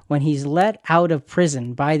 Peter, when he's let out of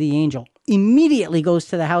prison by the angel, immediately goes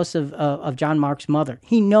to the house of John Mark's mother.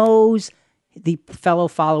 He knows the fellow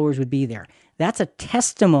followers would be there. That's a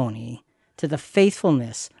testimony to the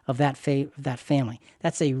faithfulness of that family.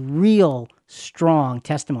 That's a real strong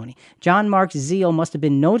testimony. John Mark's zeal must have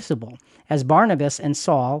been noticeable, as Barnabas and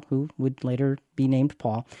Saul, who would later be named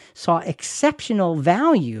Paul, saw exceptional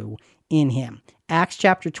value in him. Acts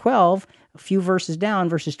chapter 12, a few verses down,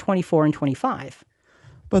 verses 24 and 25.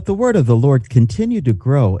 But the word of the Lord continued to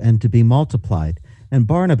grow and to be multiplied, and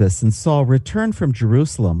Barnabas and Saul returned from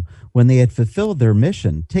Jerusalem when they had fulfilled their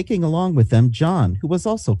mission, taking along with them John, who was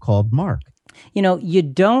also called Mark. You know, you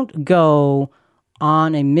don't go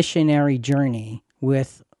on a missionary journey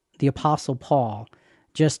with the Apostle Paul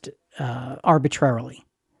just arbitrarily.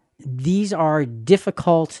 These are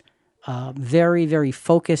difficult, very, very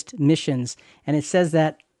focused missions. And it says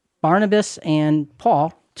that Barnabas and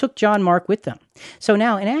Paul took John Mark with them. So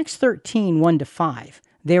now in Acts 13, 1-5,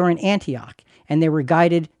 they were in Antioch and they were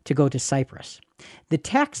guided to go to Cyprus. The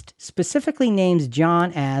text specifically names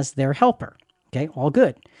John as their helper. Okay, all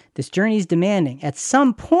good. This journey is demanding. At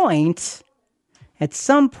some point,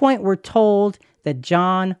 we're told that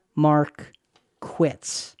John Mark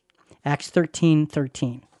quits. Acts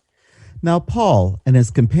 13:13. Now Paul and his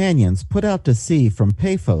companions put out to sea from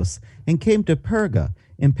Paphos and came to Perga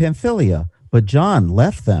in Pamphylia, but John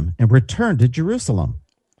left them and returned to Jerusalem.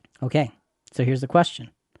 Okay, so here's the question.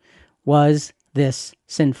 Was this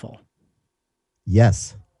sinful?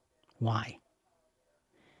 Yes. Why?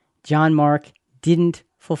 John Mark didn't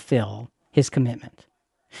fulfill his commitment.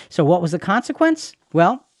 So what was the consequence?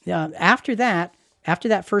 Well, after that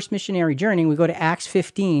first missionary journey, we go to Acts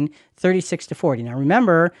 15, 36-40. Now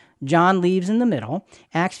remember, John leaves in the middle.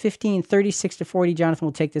 Acts 15, 36-40, Jonathan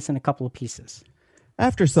will take this in a couple of pieces.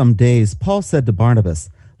 After some days, Paul said to Barnabas,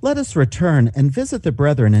 "Let us return and visit the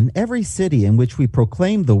brethren in every city in which we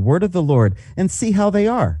proclaim the word of the Lord and see how they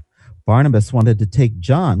are." Barnabas wanted to take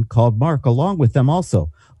John, called Mark, along with them also,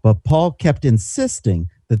 but Paul kept insisting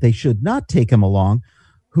that they should not take him along,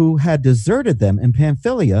 who had deserted them in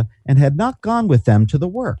Pamphylia and had not gone with them to the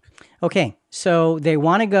work. Okay, so they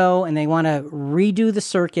want to go and they want to redo the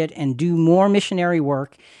circuit and do more missionary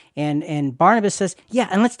work. And Barnabas says, yeah,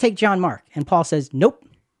 and let's take John Mark. And Paul says, nope,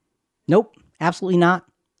 absolutely not.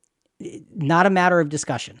 Not a matter of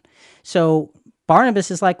discussion. So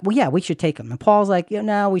Barnabas is like, well, yeah, we should take him. And Paul's like, yeah,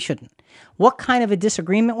 no, we shouldn't. What kind of a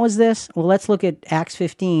disagreement was this? Well, let's look at Acts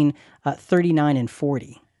 15, 39 and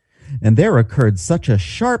 40. And there occurred such a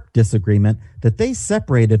sharp disagreement that they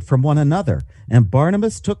separated from one another. And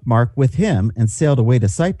Barnabas took Mark with him and sailed away to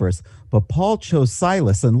Cyprus. But Paul chose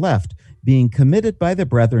Silas and left, being committed by the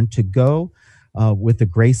brethren to go with the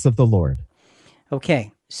grace of the Lord.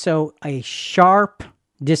 Okay, so a sharp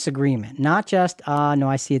disagreement, not just, no,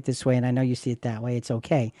 I see it this way and I know you see it that way. It's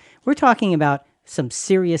okay. We're talking about some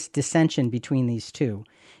serious dissension between these two.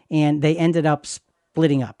 And they ended up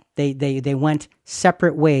splitting up. They went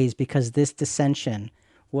separate ways because this dissension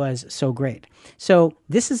was so great. So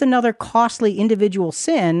this is another costly individual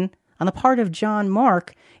sin on the part of John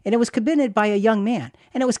Mark, and it was committed by a young man,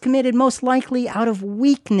 and it was committed most likely out of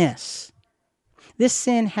weakness. This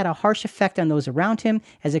sin had a harsh effect on those around him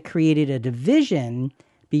as it created a division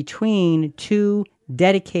between two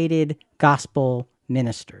dedicated gospel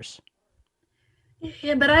ministers.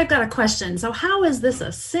 Yeah, but I've got a question. So how is this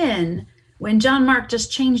a sin when John Mark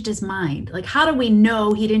just changed his mind? Like, how do we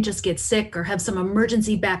know he didn't just get sick or have some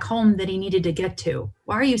emergency back home that he needed to get to?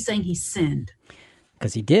 Why are you saying he sinned?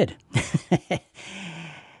 Because he did.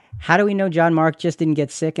 How do we know John Mark just didn't get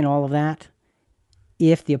sick and all of that?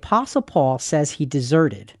 If the Apostle Paul says he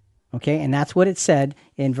deserted, okay, and that's what it said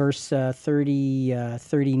in verse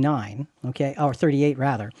 39, okay, or 38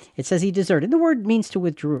 rather. It says he deserted. The word means to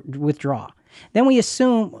withdraw. Then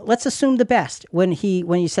let's assume the best when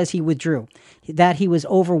he says he withdrew, that he was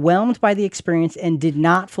overwhelmed by the experience and did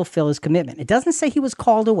not fulfill his commitment. It doesn't say he was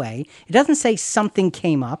called away. It doesn't say something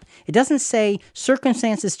came up. It doesn't say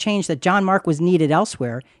circumstances changed that John Mark was needed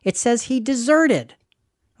elsewhere. It says he deserted.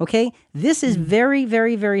 Okay? This is very,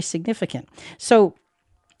 very, very significant. So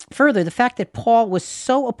further, the fact that Paul was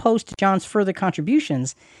so opposed to John's further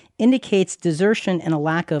contributions indicates desertion and a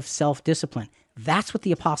lack of self-discipline. That's what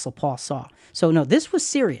the Apostle Paul saw. So no, this was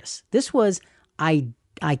serious. This was, I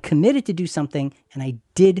committed to do something and I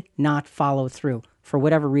did not follow through for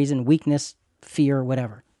whatever reason, weakness, fear,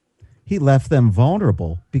 whatever. He left them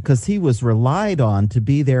vulnerable because he was relied on to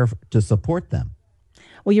be there to support them.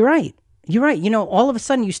 Well, you're right. You're right. You know, all of a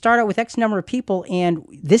sudden you start out with X number of people and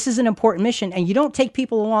this is an important mission and you don't take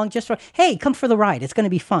people along just for, hey, come for the ride. It's going to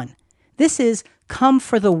be fun. This is come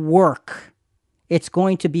for the work. It's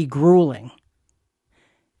going to be grueling.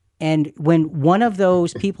 And when one of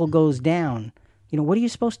those people goes down, you know, what are you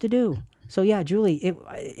supposed to do? So yeah, Julie,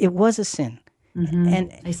 it was a sin. Mm-hmm.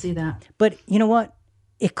 And I see that. But you know what?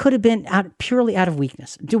 It could have been purely out of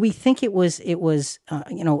weakness. Do we think it was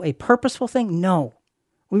a purposeful thing? No.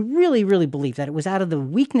 We really, really believe that it was out of the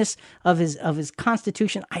weakness of his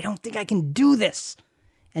constitution. I don't think I can do this.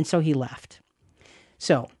 And so he left.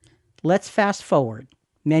 So let's fast forward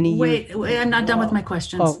many years. Wait, I'm not done with my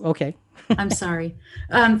questions. Oh, okay. I'm sorry.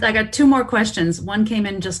 I got two more questions. One came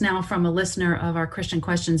in just now from a listener of our Christian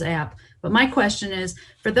Questions app. But my question is,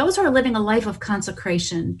 for those who are living a life of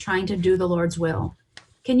consecration, trying to do the Lord's will,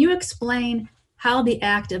 can you explain how the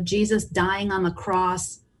act of Jesus dying on the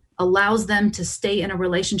cross allows them to stay in a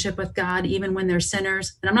relationship with God even when they're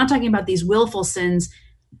sinners? And I'm not talking about these willful sins.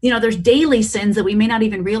 You know, there's daily sins that we may not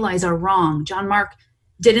even realize are wrong. John Mark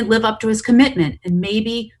didn't live up to his commitment. And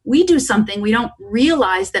maybe we do something, we don't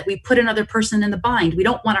realize that we put another person in the bind. We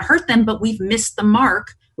don't want to hurt them, but we've missed the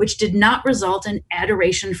mark, which did not result in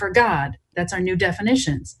adoration for God. That's our new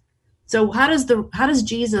definitions. So how does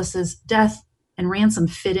Jesus's death and ransom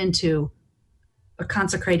fit into a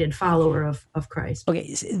consecrated follower of Christ?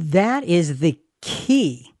 Okay, that is the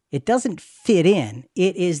key. It doesn't fit in.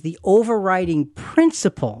 It is the overriding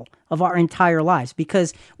principle of our entire lives,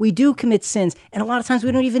 because we do commit sins, and a lot of times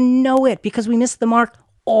we don't even know it because we miss the mark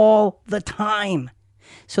all the time.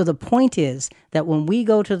 So the point is that when we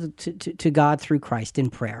go to God through Christ in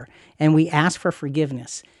prayer and we ask for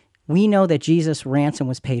forgiveness, we know that Jesus' ransom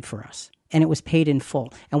was paid for us, and it was paid in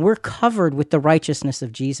full, and we're covered with the righteousness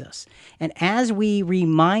of Jesus. And as we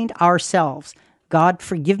remind ourselves, God,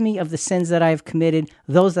 forgive me of the sins that I have committed,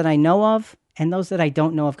 those that I know of and those that I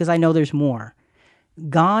don't know of, because I know there's more.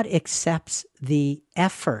 God accepts the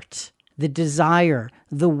effort, the desire,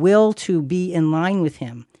 the will to be in line with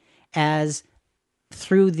him as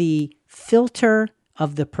through the filter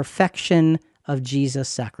of the perfection of Jesus'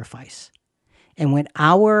 sacrifice. And when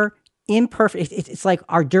our imperfect, it's like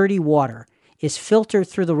our dirty water is filtered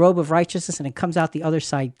through the robe of righteousness and it comes out the other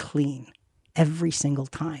side clean every single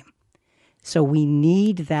time. So we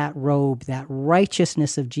need that robe, that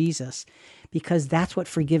righteousness of Jesus, because that's what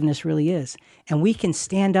forgiveness really is. And we can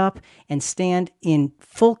stand up and stand in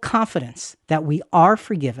full confidence that we are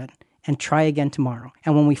forgiven and try again tomorrow.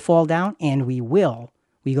 And when we fall down, and we will,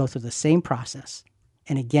 we go through the same process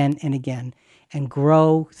and again and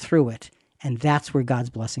grow through it. And that's where God's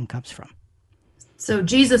blessing comes from. So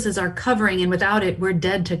Jesus is our covering, and without it, we're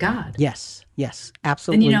dead to God. Yes,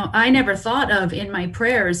 absolutely. And, I never thought of in my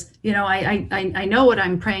prayers, I know what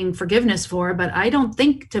I'm praying forgiveness for, but I don't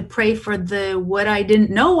think to pray for what I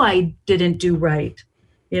didn't know I didn't do right,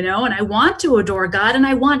 and I want to adore God, and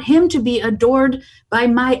I want him to be adored by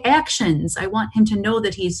my actions. I want him to know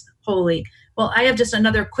that he's holy. Well, I have just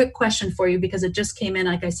another quick question for you, because it just came in,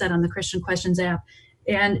 like I said, on the Christian Questions app.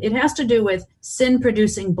 And it has to do with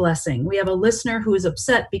sin-producing blessing. We have a listener who is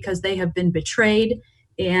upset because they have been betrayed,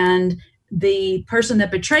 and the person that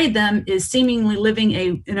betrayed them is seemingly living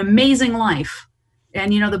an amazing life.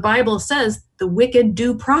 And, the Bible says the wicked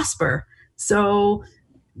do prosper. So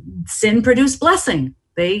sin produced blessing.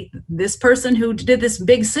 This person who did this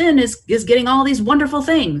big sin is getting all these wonderful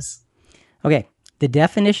things. Okay, the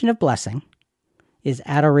definition of blessing is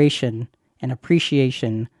adoration and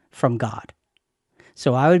appreciation from God.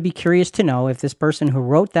 So I would be curious to know if this person who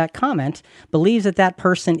wrote that comment believes that that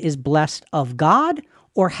person is blessed of God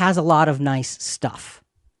or has a lot of nice stuff.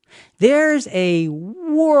 There's a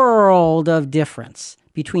world of difference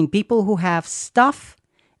between people who have stuff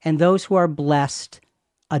and those who are blessed,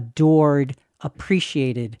 adored,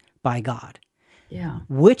 appreciated by God. Yeah.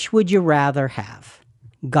 Which would you rather have?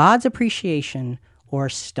 God's appreciation or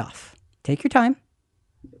stuff? Take your time.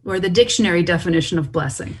 Or the dictionary definition of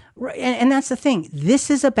blessing. Right, and that's the thing. This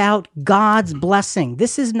is about God's blessing.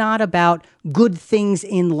 This is not about good things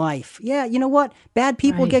in life. Yeah, you know what? Bad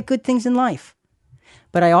people Right. get good things in life.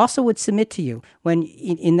 But I also would submit to you, when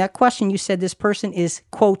in that question you said this person is,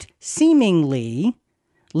 quote, seemingly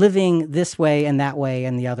living this way and that way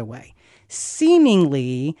and the other way.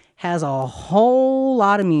 Seemingly has a whole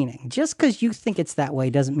lot of meaning. Just because you think it's that way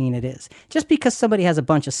doesn't mean it is. Just because somebody has a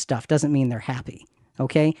bunch of stuff doesn't mean they're happy.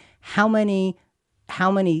 Okay? How many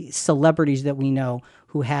celebrities that we know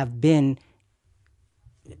who have been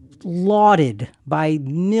lauded by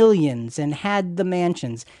millions and had the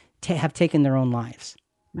mansions have taken their own lives?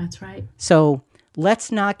 That's right. So let's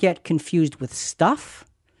not get confused with stuff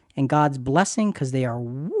and God's blessing, because they are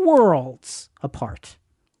worlds apart.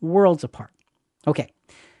 Worlds apart. Okay,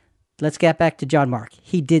 let's get back to John Mark.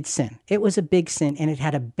 He did sin. It was a big sin, and it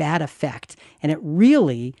had a bad effect. And it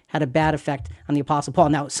really had a bad effect on the Apostle Paul.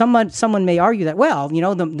 Now, someone may argue that, well, you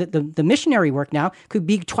know, the missionary work now could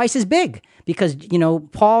be twice as big because, you know,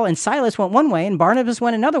 Paul and Silas went one way and Barnabas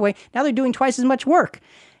went another way. Now they're doing twice as much work.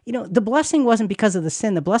 You know, the blessing wasn't because of the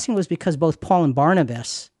sin. The blessing was because both Paul and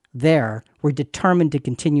Barnabas there were determined to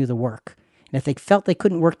continue the work. And if they felt they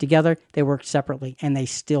couldn't work together, they worked separately, and they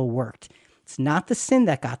still worked. It's not the sin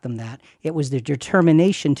that got them that. It was their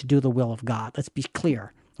determination to do the will of God. Let's be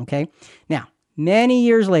clear, okay? Now, many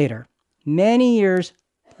years later,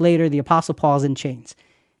 the Apostle Paul's in chains.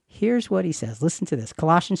 Here's what he says. Listen to this.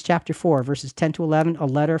 Colossians chapter 4, verses 10 to 11, a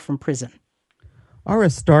letter from prison.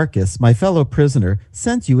 Aristarchus, my fellow prisoner,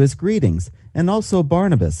 sends you his greetings, and also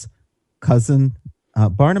Barnabas's cousin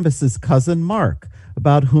Mark,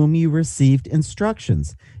 about whom you received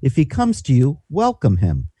instructions. If he comes to you, welcome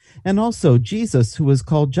him. And also Jesus, who is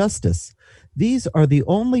called Justus. These are the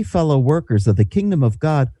only fellow workers of the kingdom of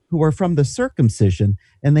God who are from the circumcision,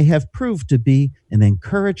 and they have proved to be an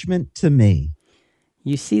encouragement to me.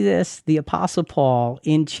 You see this? The Apostle Paul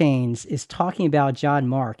in chains is talking about John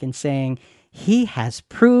Mark and saying, he has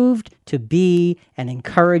proved to be an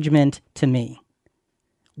encouragement to me.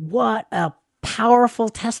 What a powerful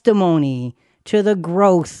testimony to the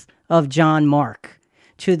growth of John Mark,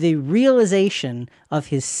 to the realization of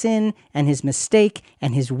his sin and his mistake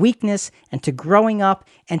and his weakness, and to growing up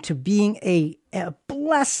and to being a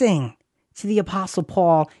blessing to the Apostle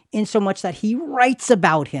Paul, in so much that he writes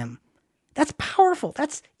about him. That's powerful.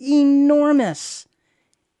 That's enormous.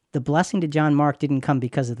 The blessing to John Mark didn't come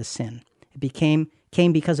because of the sin. It came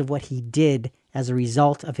because of what he did as a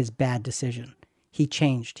result of his bad decision. He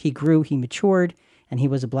changed, he grew, he matured, and he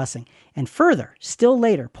was a blessing. And further, still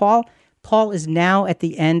later, Paul is now at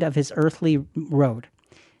the end of his earthly road.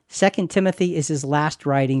 2 Timothy is his last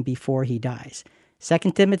writing before he dies.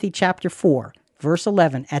 2 Timothy chapter 4, verse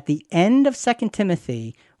 11, at the end of 2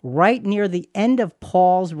 Timothy, right near the end of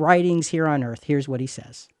Paul's writings here on earth, here's what he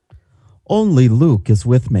says. Only Luke is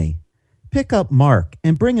with me. Pick up Mark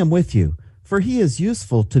and bring him with you, for he is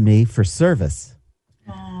useful to me for service.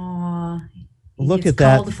 Oh, Look at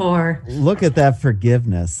called that. For. Look at that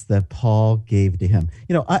forgiveness that Paul gave to him.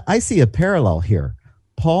 You know, I see a parallel here.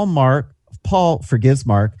 Paul forgives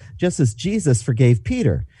Mark just as Jesus forgave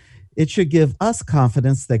Peter. It should give us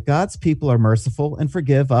confidence that God's people are merciful and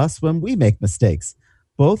forgive us when we make mistakes.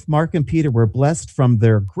 Both Mark and Peter were blessed from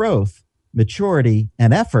their growth, maturity,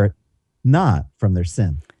 and effort, not from their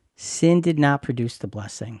sin. Sin did not produce the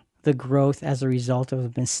blessing. The growth as a result of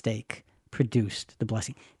a mistake produced the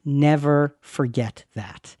blessing. Never forget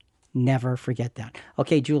that. Never forget that.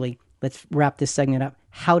 Okay, Julie, let's wrap this segment up.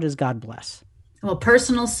 How does God bless? Well,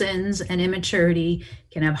 personal sins and immaturity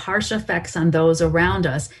can have harsh effects on those around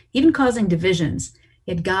us, even causing divisions.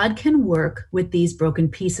 Yet God can work with these broken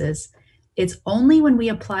pieces. It's only when we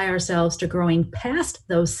apply ourselves to growing past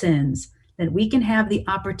those sins that we can have the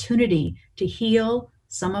opportunity to heal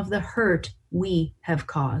some of the hurt we have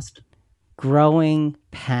caused. Growing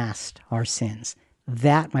past our sins.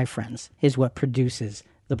 That, my friends, is what produces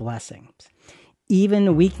the blessings. Even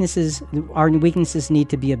our weaknesses need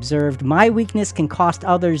to be observed. My weakness can cost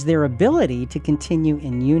others their ability to continue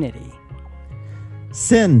in unity.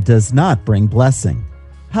 Sin does not bring blessing.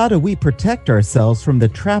 How do we protect ourselves from the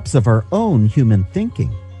traps of our own human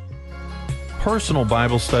thinking? Personal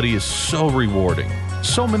Bible study is so rewarding.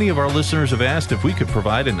 So many of our listeners have asked if we could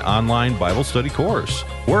provide an online Bible study course.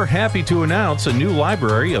 We're happy to announce a new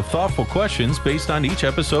library of thoughtful questions based on each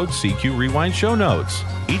episode's CQ Rewind show notes.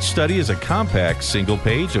 Each study is a compact single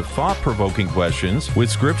page of thought-provoking questions with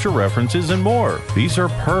scripture references and more. These are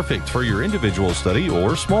perfect for your individual study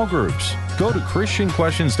or small groups. Go to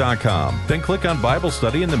ChristianQuestions.com, then click on Bible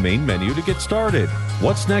Study in the main menu to get started.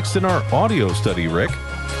 What's next in our audio study, Rick?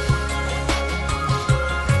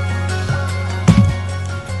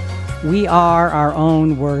 We are our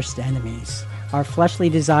own worst enemies. Our fleshly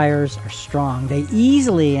desires are strong. They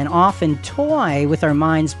easily and often toy with our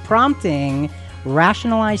minds, prompting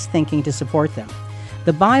rationalized thinking to support them.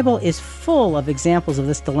 The Bible is full of examples of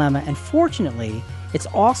this dilemma, and fortunately, it's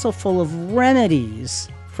also full of remedies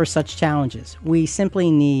for such challenges. We simply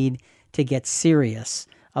need to get serious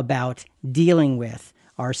about dealing with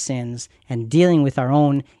our sins and dealing with our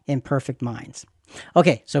own imperfect minds.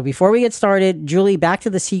 Okay, so before we get started, Julie, back to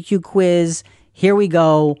the CQ quiz. Here we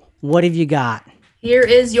go. What have you got? Here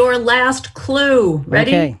is your last clue.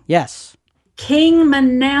 Ready? Okay, yes. King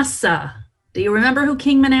Manasseh. Do you remember who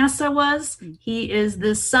King Manasseh was? He is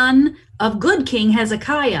the son of good King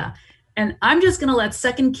Hezekiah. And I'm just going to let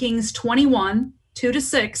 2 Kings 21,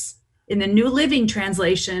 2-6, in the New Living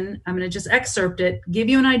Translation, I'm going to just excerpt it, give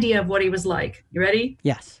you an idea of what he was like. You ready?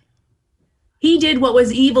 Yes. He did what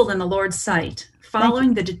was evil in the Lord's sight,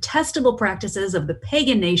 following the detestable practices of the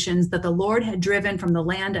pagan nations that the Lord had driven from the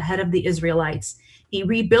land ahead of the Israelites. He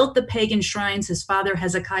rebuilt the pagan shrines his father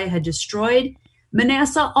Hezekiah had destroyed.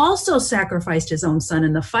 Manasseh also sacrificed his own son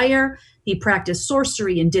in the fire. He practiced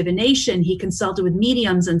sorcery and divination. He consulted with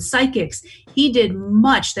mediums and psychics. He did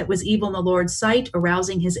much that was evil in the Lord's sight,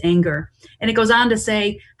 arousing his anger. And it goes on to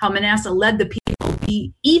say how Manasseh led the people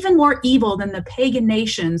be even more evil than the pagan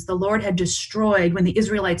nations the Lord had destroyed when the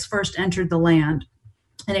Israelites first entered the land.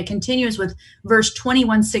 And it continues with verse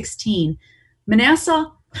 21:16.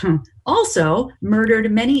 Manasseh also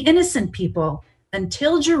murdered many innocent people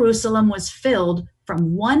until Jerusalem was filled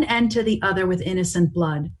from one end to the other with innocent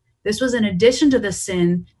blood. This was in addition to the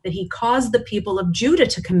sin that he caused the people of Judah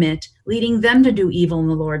to commit, leading them to do evil in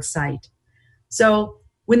the Lord's sight. So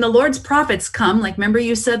when the Lord's prophets come, like remember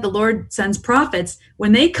you said the Lord sends prophets,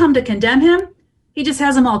 when they come to condemn him, he just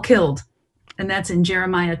has them all killed. And that's in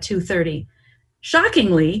Jeremiah 2:30.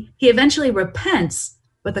 Shockingly, he eventually repents,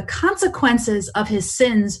 but the consequences of his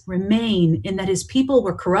sins remain in that his people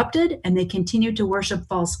were corrupted and they continued to worship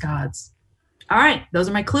false gods. All right, those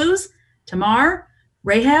are my clues. Tamar,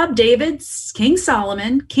 Rahab, David, King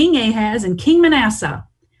Solomon, King Ahaz, and King Manasseh.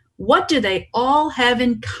 What do they all have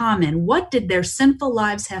in common? What did their sinful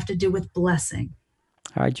lives have to do with blessing?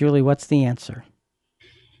 All right, Julie, what's the answer?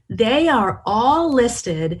 They are all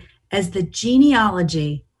listed as the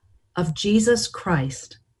genealogy of Jesus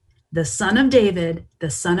Christ, the son of David,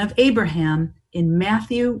 the son of Abraham, in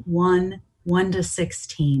Matthew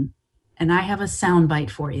 1:1-16. And I have a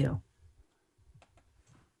soundbite for you.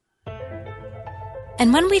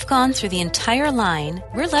 And when we've gone through the entire line,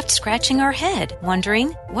 we're left scratching our head,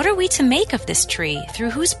 wondering, what are we to make of this tree, through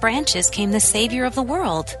whose branches came the Savior of the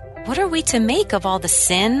world? What are we to make of all the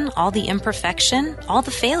sin, all the imperfection, all the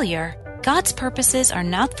failure? God's purposes are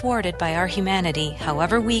not thwarted by our humanity,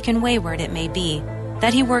 however weak and wayward it may be.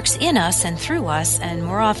 That He works in us and through us, and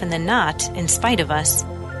more often than not, in spite of us.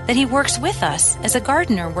 That He works with us, as a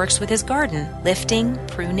gardener works with his garden, lifting,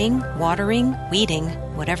 pruning, watering, weeding,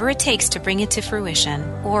 whatever it takes to bring it to fruition,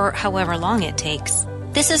 or however long it takes.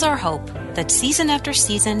 This is our hope, that season after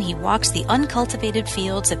season He walks the uncultivated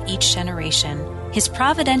fields of each generation, His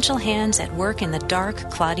providential hands at work in the dark,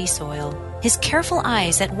 cloddy soil, His careful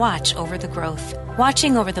eyes at watch over the growth,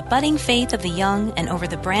 watching over the budding faith of the young and over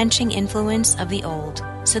the branching influence of the old,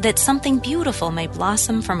 so that something beautiful may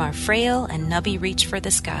blossom from our frail and nubby reach for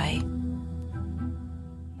the sky.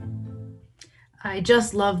 I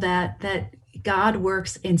just love that God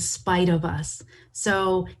works in spite of us.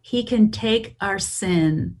 So He can take our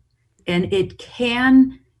sin, and it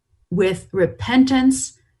can, with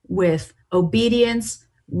repentance, with obedience,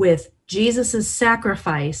 with Jesus'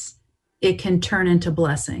 sacrifice, it can turn into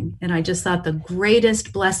blessing. And I just thought the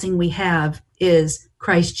greatest blessing we have is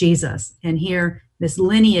Christ Jesus. And here, this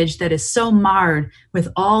lineage that is so marred with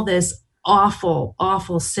all this awful,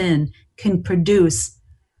 awful sin can produce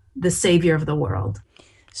the Savior of the world.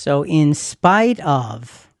 So in spite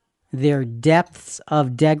of their depths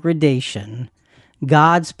of degradation,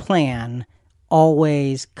 God's plan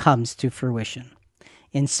always comes to fruition.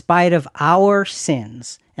 In spite of our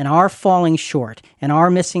sins and our falling short and our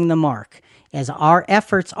missing the mark, as our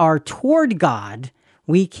efforts are toward God,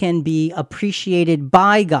 we can be appreciated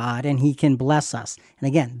by God and he can bless us. And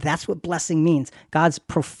again, that's what blessing means. God's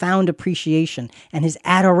profound appreciation and his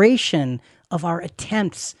adoration of our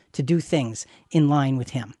attempts to do things in line with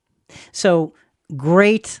him. So,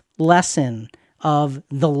 great lesson of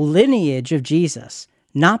the lineage of Jesus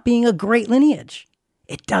not being a great lineage.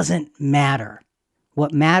 It doesn't matter.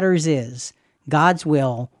 What matters is God's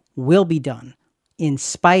will be done in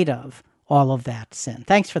spite of all of that sin.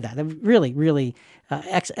 Thanks for that. Really, really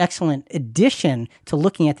excellent addition to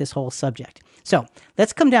looking at this whole subject. So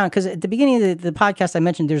let's come down, because at the beginning of the podcast, I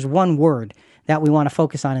mentioned there's one word that we want to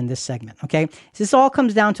focus on in this segment, okay? So this all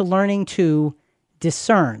comes down to learning to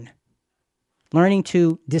discern. Learning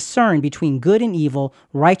to discern between good and evil,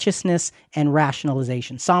 righteousness and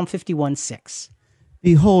rationalization. Psalm 51:6.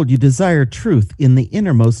 Behold, you desire truth in the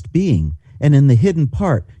innermost being, and in the hidden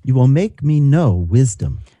part you will make me know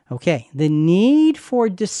wisdom. Okay, the need for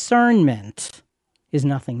discernment is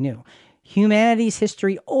nothing new. Humanity's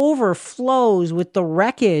history overflows with the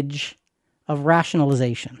wreckage of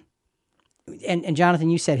rationalization. And Jonathan,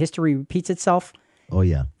 you said history repeats itself. Oh,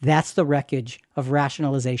 yeah. That's the wreckage of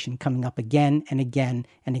rationalization coming up again and again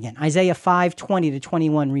and again. Isaiah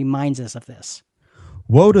 5:20-21 reminds us of this.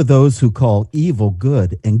 Woe to those who call evil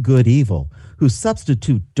good and good evil, who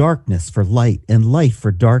substitute darkness for light and light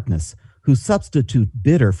for darkness, who substitute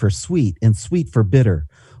bitter for sweet and sweet for bitter.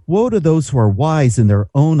 Woe to those who are wise in their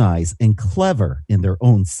own eyes and clever in their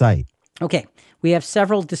own sight. Okay, we have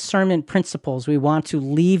several discernment principles we want to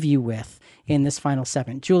leave you with in this final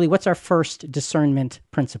segment. Julie, what's our first discernment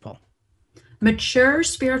principle? Mature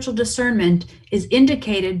spiritual discernment is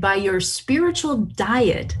indicated by your spiritual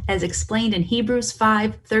diet, as explained in Hebrews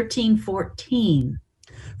 5:13-14.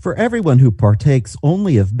 For everyone who partakes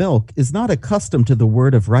only of milk is not accustomed to the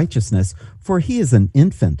word of righteousness, for he is an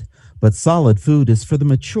infant. But solid food is for the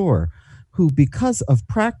mature, who because of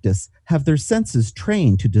practice have their senses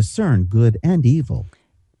trained to discern good and evil.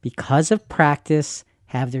 Because of practice,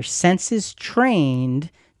 have their senses trained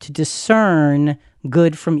to discern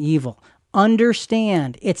good from evil.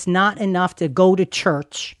 Understand, it's not enough to go to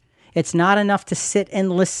church. It's not enough to sit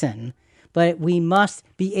and listen, but we must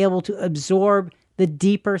be able to absorb the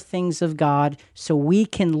deeper things of God so we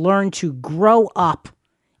can learn to grow up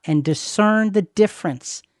and discern the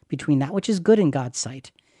difference between that which is good in God's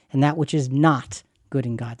sight and that which is not good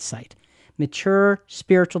in God's sight. Mature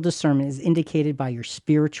spiritual discernment is indicated by your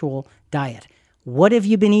spiritual diet. What have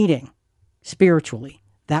you been eating spiritually?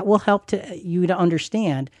 That will help you to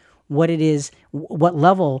understand what it is, what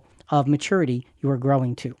level of maturity you are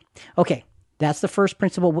growing to. Okay, that's the first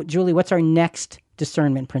principle. Julie, what's our next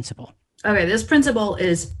discernment principle? Okay, this principle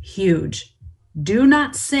is huge. Do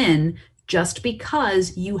not sin just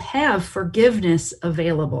because you have forgiveness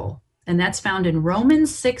available. And that's found in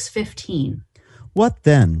Romans 6:15. What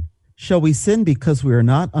then? Shall we sin because we are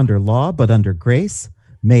not under law but under grace?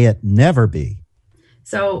 May it never be.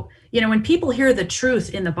 So, when people hear the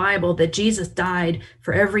truth in the Bible that Jesus died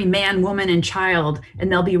for every man, woman, and child,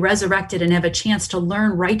 and they'll be resurrected and have a chance to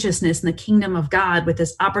learn righteousness in the kingdom of God with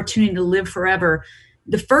this opportunity to live forever,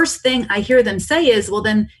 the first thing I hear them say is, well,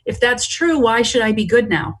 then if that's true, why should I be good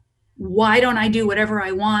now? Why don't I do whatever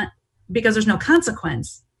I want? Because there's no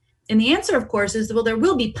consequence. And the answer, of course, is, well, there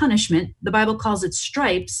will be punishment. The Bible calls it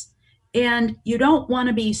stripes. And you don't want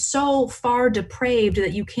to be so far depraved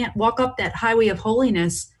that you can't walk up that highway of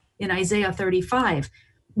holiness in Isaiah 35.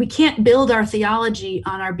 We can't build our theology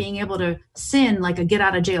on our being able to sin like a get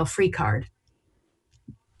out of jail free card.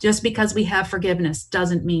 Just because we have forgiveness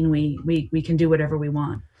doesn't mean we can do whatever we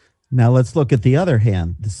want. Now let's look at the other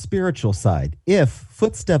hand, the spiritual side. If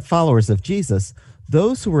footstep followers of Jesus,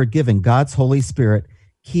 those who are given God's Holy Spirit,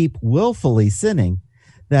 keep willfully sinning,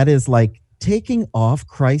 that is like taking off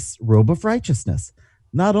Christ's robe of righteousness,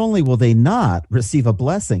 not only will they not receive a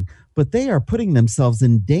blessing, but they are putting themselves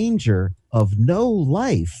in danger of no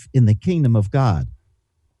life in the kingdom of God.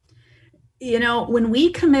 When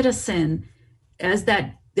we commit a sin as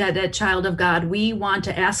that child of God, we want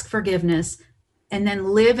to ask forgiveness and then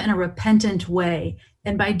live in a repentant way.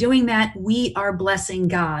 And by doing that, we are blessing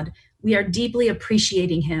God. We are deeply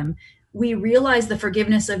appreciating him. We realize the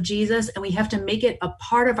forgiveness of Jesus, and we have to make it a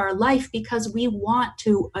part of our life because we want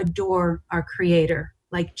to adore our Creator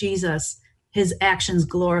like Jesus. His actions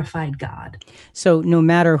glorified God. So no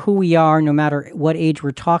matter who we are, no matter what age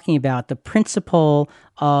we're talking about, the principle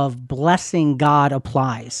of blessing God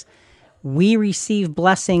applies. We receive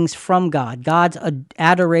blessings from God, God's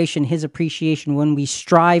adoration, his appreciation when we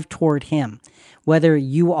strive toward him. Whether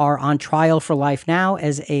you are on trial for life now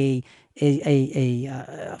as a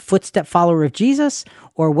footstep follower of Jesus,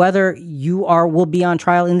 or whether you will be on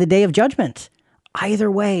trial in the day of judgment.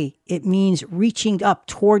 Either way, it means reaching up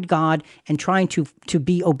toward God and trying to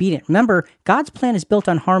be obedient. Remember, God's plan is built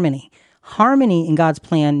on harmony. Harmony in God's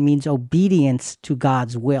plan means obedience to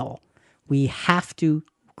God's will. We have to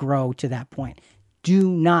grow to that point.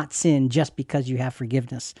 Do not sin just because you have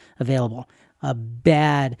forgiveness available. A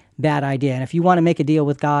bad idea. And if you want to make a deal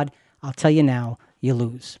with God, I'll tell you now, you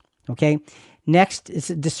lose. Okay? Next is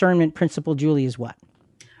a discernment principle, Julie, is what?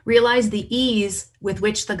 Realize the ease with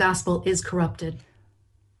which the gospel is corrupted.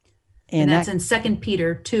 And that's in 2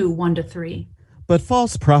 Peter 2, 1-3. But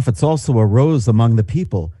false prophets also arose among the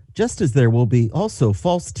people, just as there will be also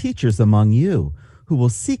false teachers among you, who will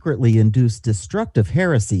secretly induce destructive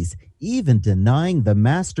heresies, even denying the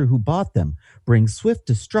master who bought them, bring swift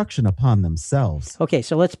destruction upon themselves. Okay,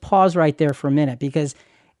 so let's pause right there for a minute, because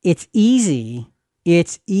it's easy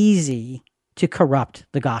to corrupt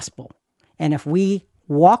the gospel. And if we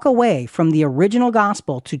walk away from the original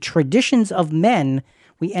gospel to traditions of men,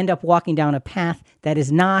 we end up walking down a path that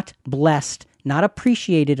is not blessed, not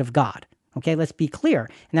appreciated of God. Okay, let's be clear.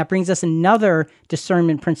 And that brings us another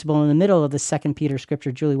discernment principle in the middle of the 2 Peter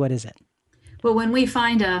scripture. Julie, what is it? Well, when we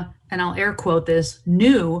find and I'll air quote this,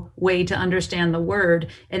 new way to understand the word,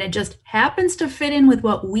 and it just happens to fit in with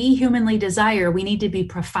what we humanly desire, we need to be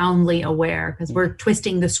profoundly aware, because we're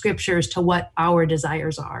twisting the scriptures to what our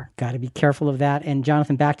desires are. Got to be careful of that. And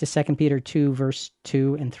Jonathan, back to 2 Peter 2, verse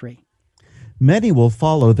 2 and 3. Many will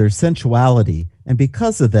follow their sensuality, and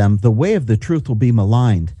because of them, the way of the truth will be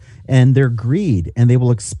maligned, and their greed, and they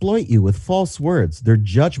will exploit you with false words. Their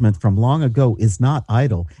judgment from long ago is not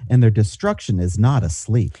idle, and their destruction is not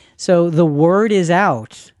asleep. So the word is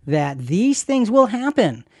out that these things will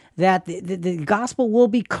happen, that the gospel will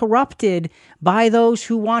be corrupted by those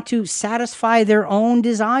who want to satisfy their own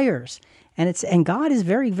desires. And God is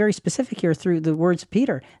very, very specific here through the words of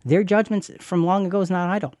Peter. Their judgments from long ago is not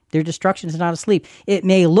idle. Their destruction is not asleep. It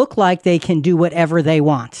may look like they can do whatever they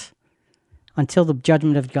want until the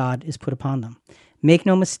judgment of God is put upon them. Make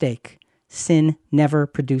no mistake, sin never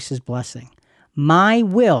produces blessing. My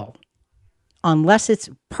will, unless it's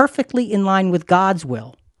perfectly in line with God's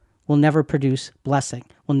will never produce blessing,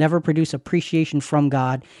 will never produce appreciation from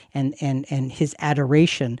God and his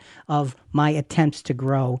adoration of my attempts to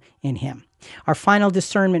grow in him. Our final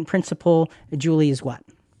discernment principle, Julie, is what?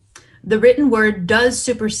 The written word does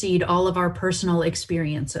supersede all of our personal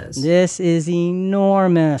experiences. This is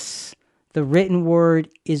enormous. The written word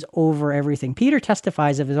is over everything. Peter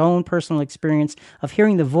testifies of his own personal experience of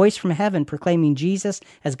hearing the voice from heaven proclaiming Jesus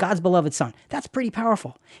as God's beloved Son. That's pretty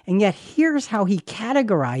powerful. And yet here's how he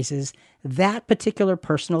categorizes that particular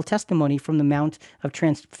personal testimony from the Mount of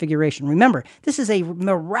Transfiguration. Remember, this is a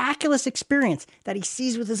miraculous experience that he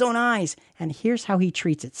sees with his own eyes. And here's how he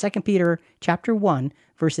treats it. 2 Peter chapter 1,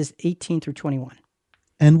 verses 18 through 21.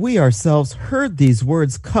 And we ourselves heard these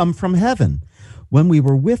words come from heaven when we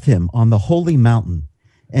were with him on the holy mountain.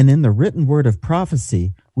 And in the written word of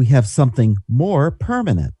prophecy, we have something more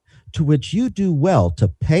permanent, to which you do well to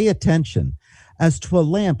pay attention, as to a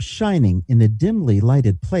lamp shining in a dimly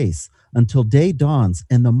lighted place until day dawns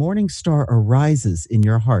and the morning star arises in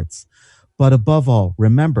your hearts. But above all,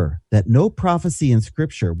 remember that no prophecy in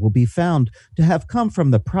Scripture will be found to have come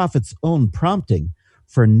from the prophet's own prompting,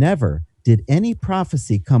 for never did any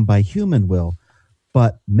prophecy come by human will,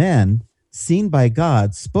 but men, seen by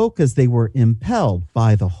God, spoke as they were impelled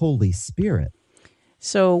by the Holy Spirit.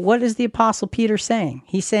 So what is the Apostle Peter saying?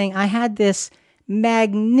 He's saying, I had this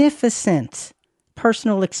magnificent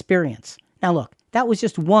personal experience. Now look, that was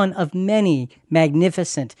just one of many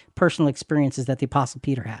magnificent personal experiences that the Apostle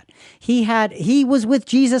Peter had. He was with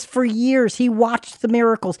Jesus for years. He watched the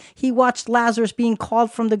miracles. He watched Lazarus being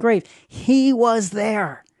called from the grave. He was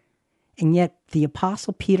there. And yet the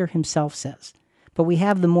Apostle Peter himself says, but we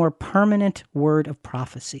have the more permanent word of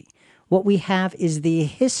prophecy. What we have is the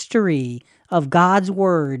history of God's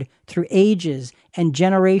word through ages and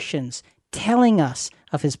generations, telling us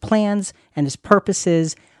of his plans and his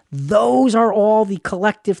purposes. Those are all the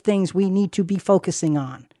collective things we need to be focusing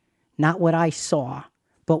on. Not what I saw,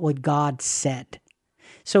 but what God said.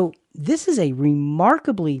 So this is a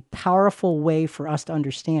remarkably powerful way for us to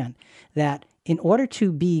understand that in order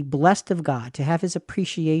to be blessed of God, to have his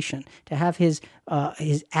appreciation, to have his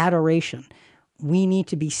adoration, we need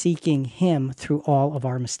to be seeking him through all of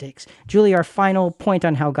our mistakes. Julie, our final point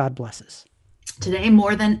on how God blesses. Today,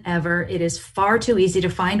 more than ever, it is far too easy to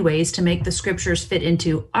find ways to make the scriptures fit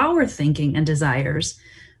into our thinking and desires,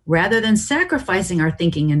 rather than sacrificing our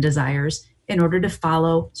thinking and desires in order to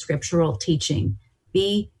follow scriptural teaching.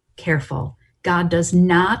 Be careful. God does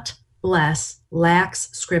not bless lax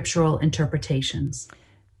scriptural interpretations.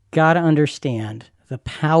 Got to understand the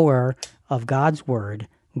power of God's word,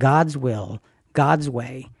 God's will, God's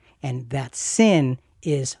way, and that sin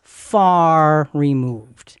is far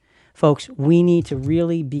removed. Folks, we need to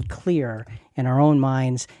really be clear in our own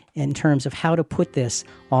minds in terms of how to put this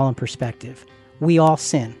all in perspective. We all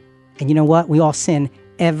sin. And you know what? We all sin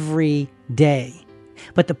every day.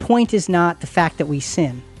 But the point is not the fact that we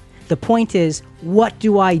sin. The point is, what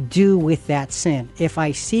do I do with that sin? If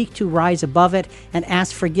I seek to rise above it and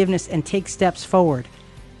ask forgiveness and take steps forward,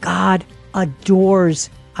 God adores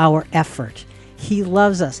our effort. He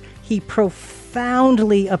loves us. He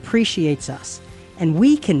profoundly appreciates us. And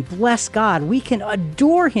we can bless God. We can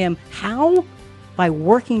adore Him. How? By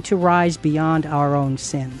working to rise beyond our own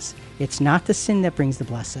sins. It's not the sin that brings the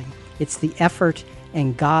blessing. It's the effort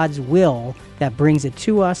and God's will that brings it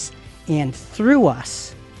to us and through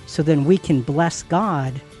us, so then we can bless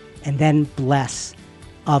God and then bless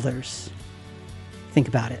others. Think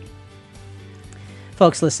about it.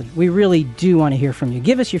 Folks, listen, we really do want to hear from you.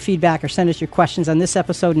 Give us your feedback or send us your questions on this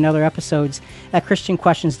episode and other episodes at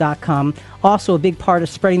ChristianQuestions.com. Also, a big part of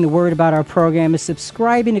spreading the word about our program is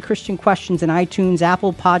subscribing to Christian Questions in iTunes,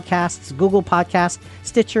 Apple Podcasts, Google Podcasts,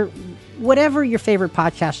 Stitcher, whatever your favorite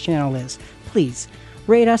podcast channel is. Please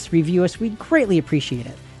rate us, review us. We'd greatly appreciate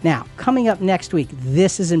it. Now, coming up next week,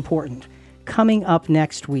 this is important. Coming up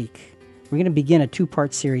next week, we're going to begin a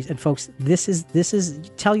 2-part series. And folks, this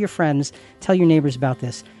is, tell your friends, tell your neighbors about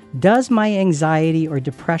this. Does my anxiety or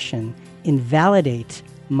depression invalidate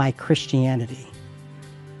my Christianity?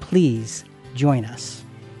 Please join us.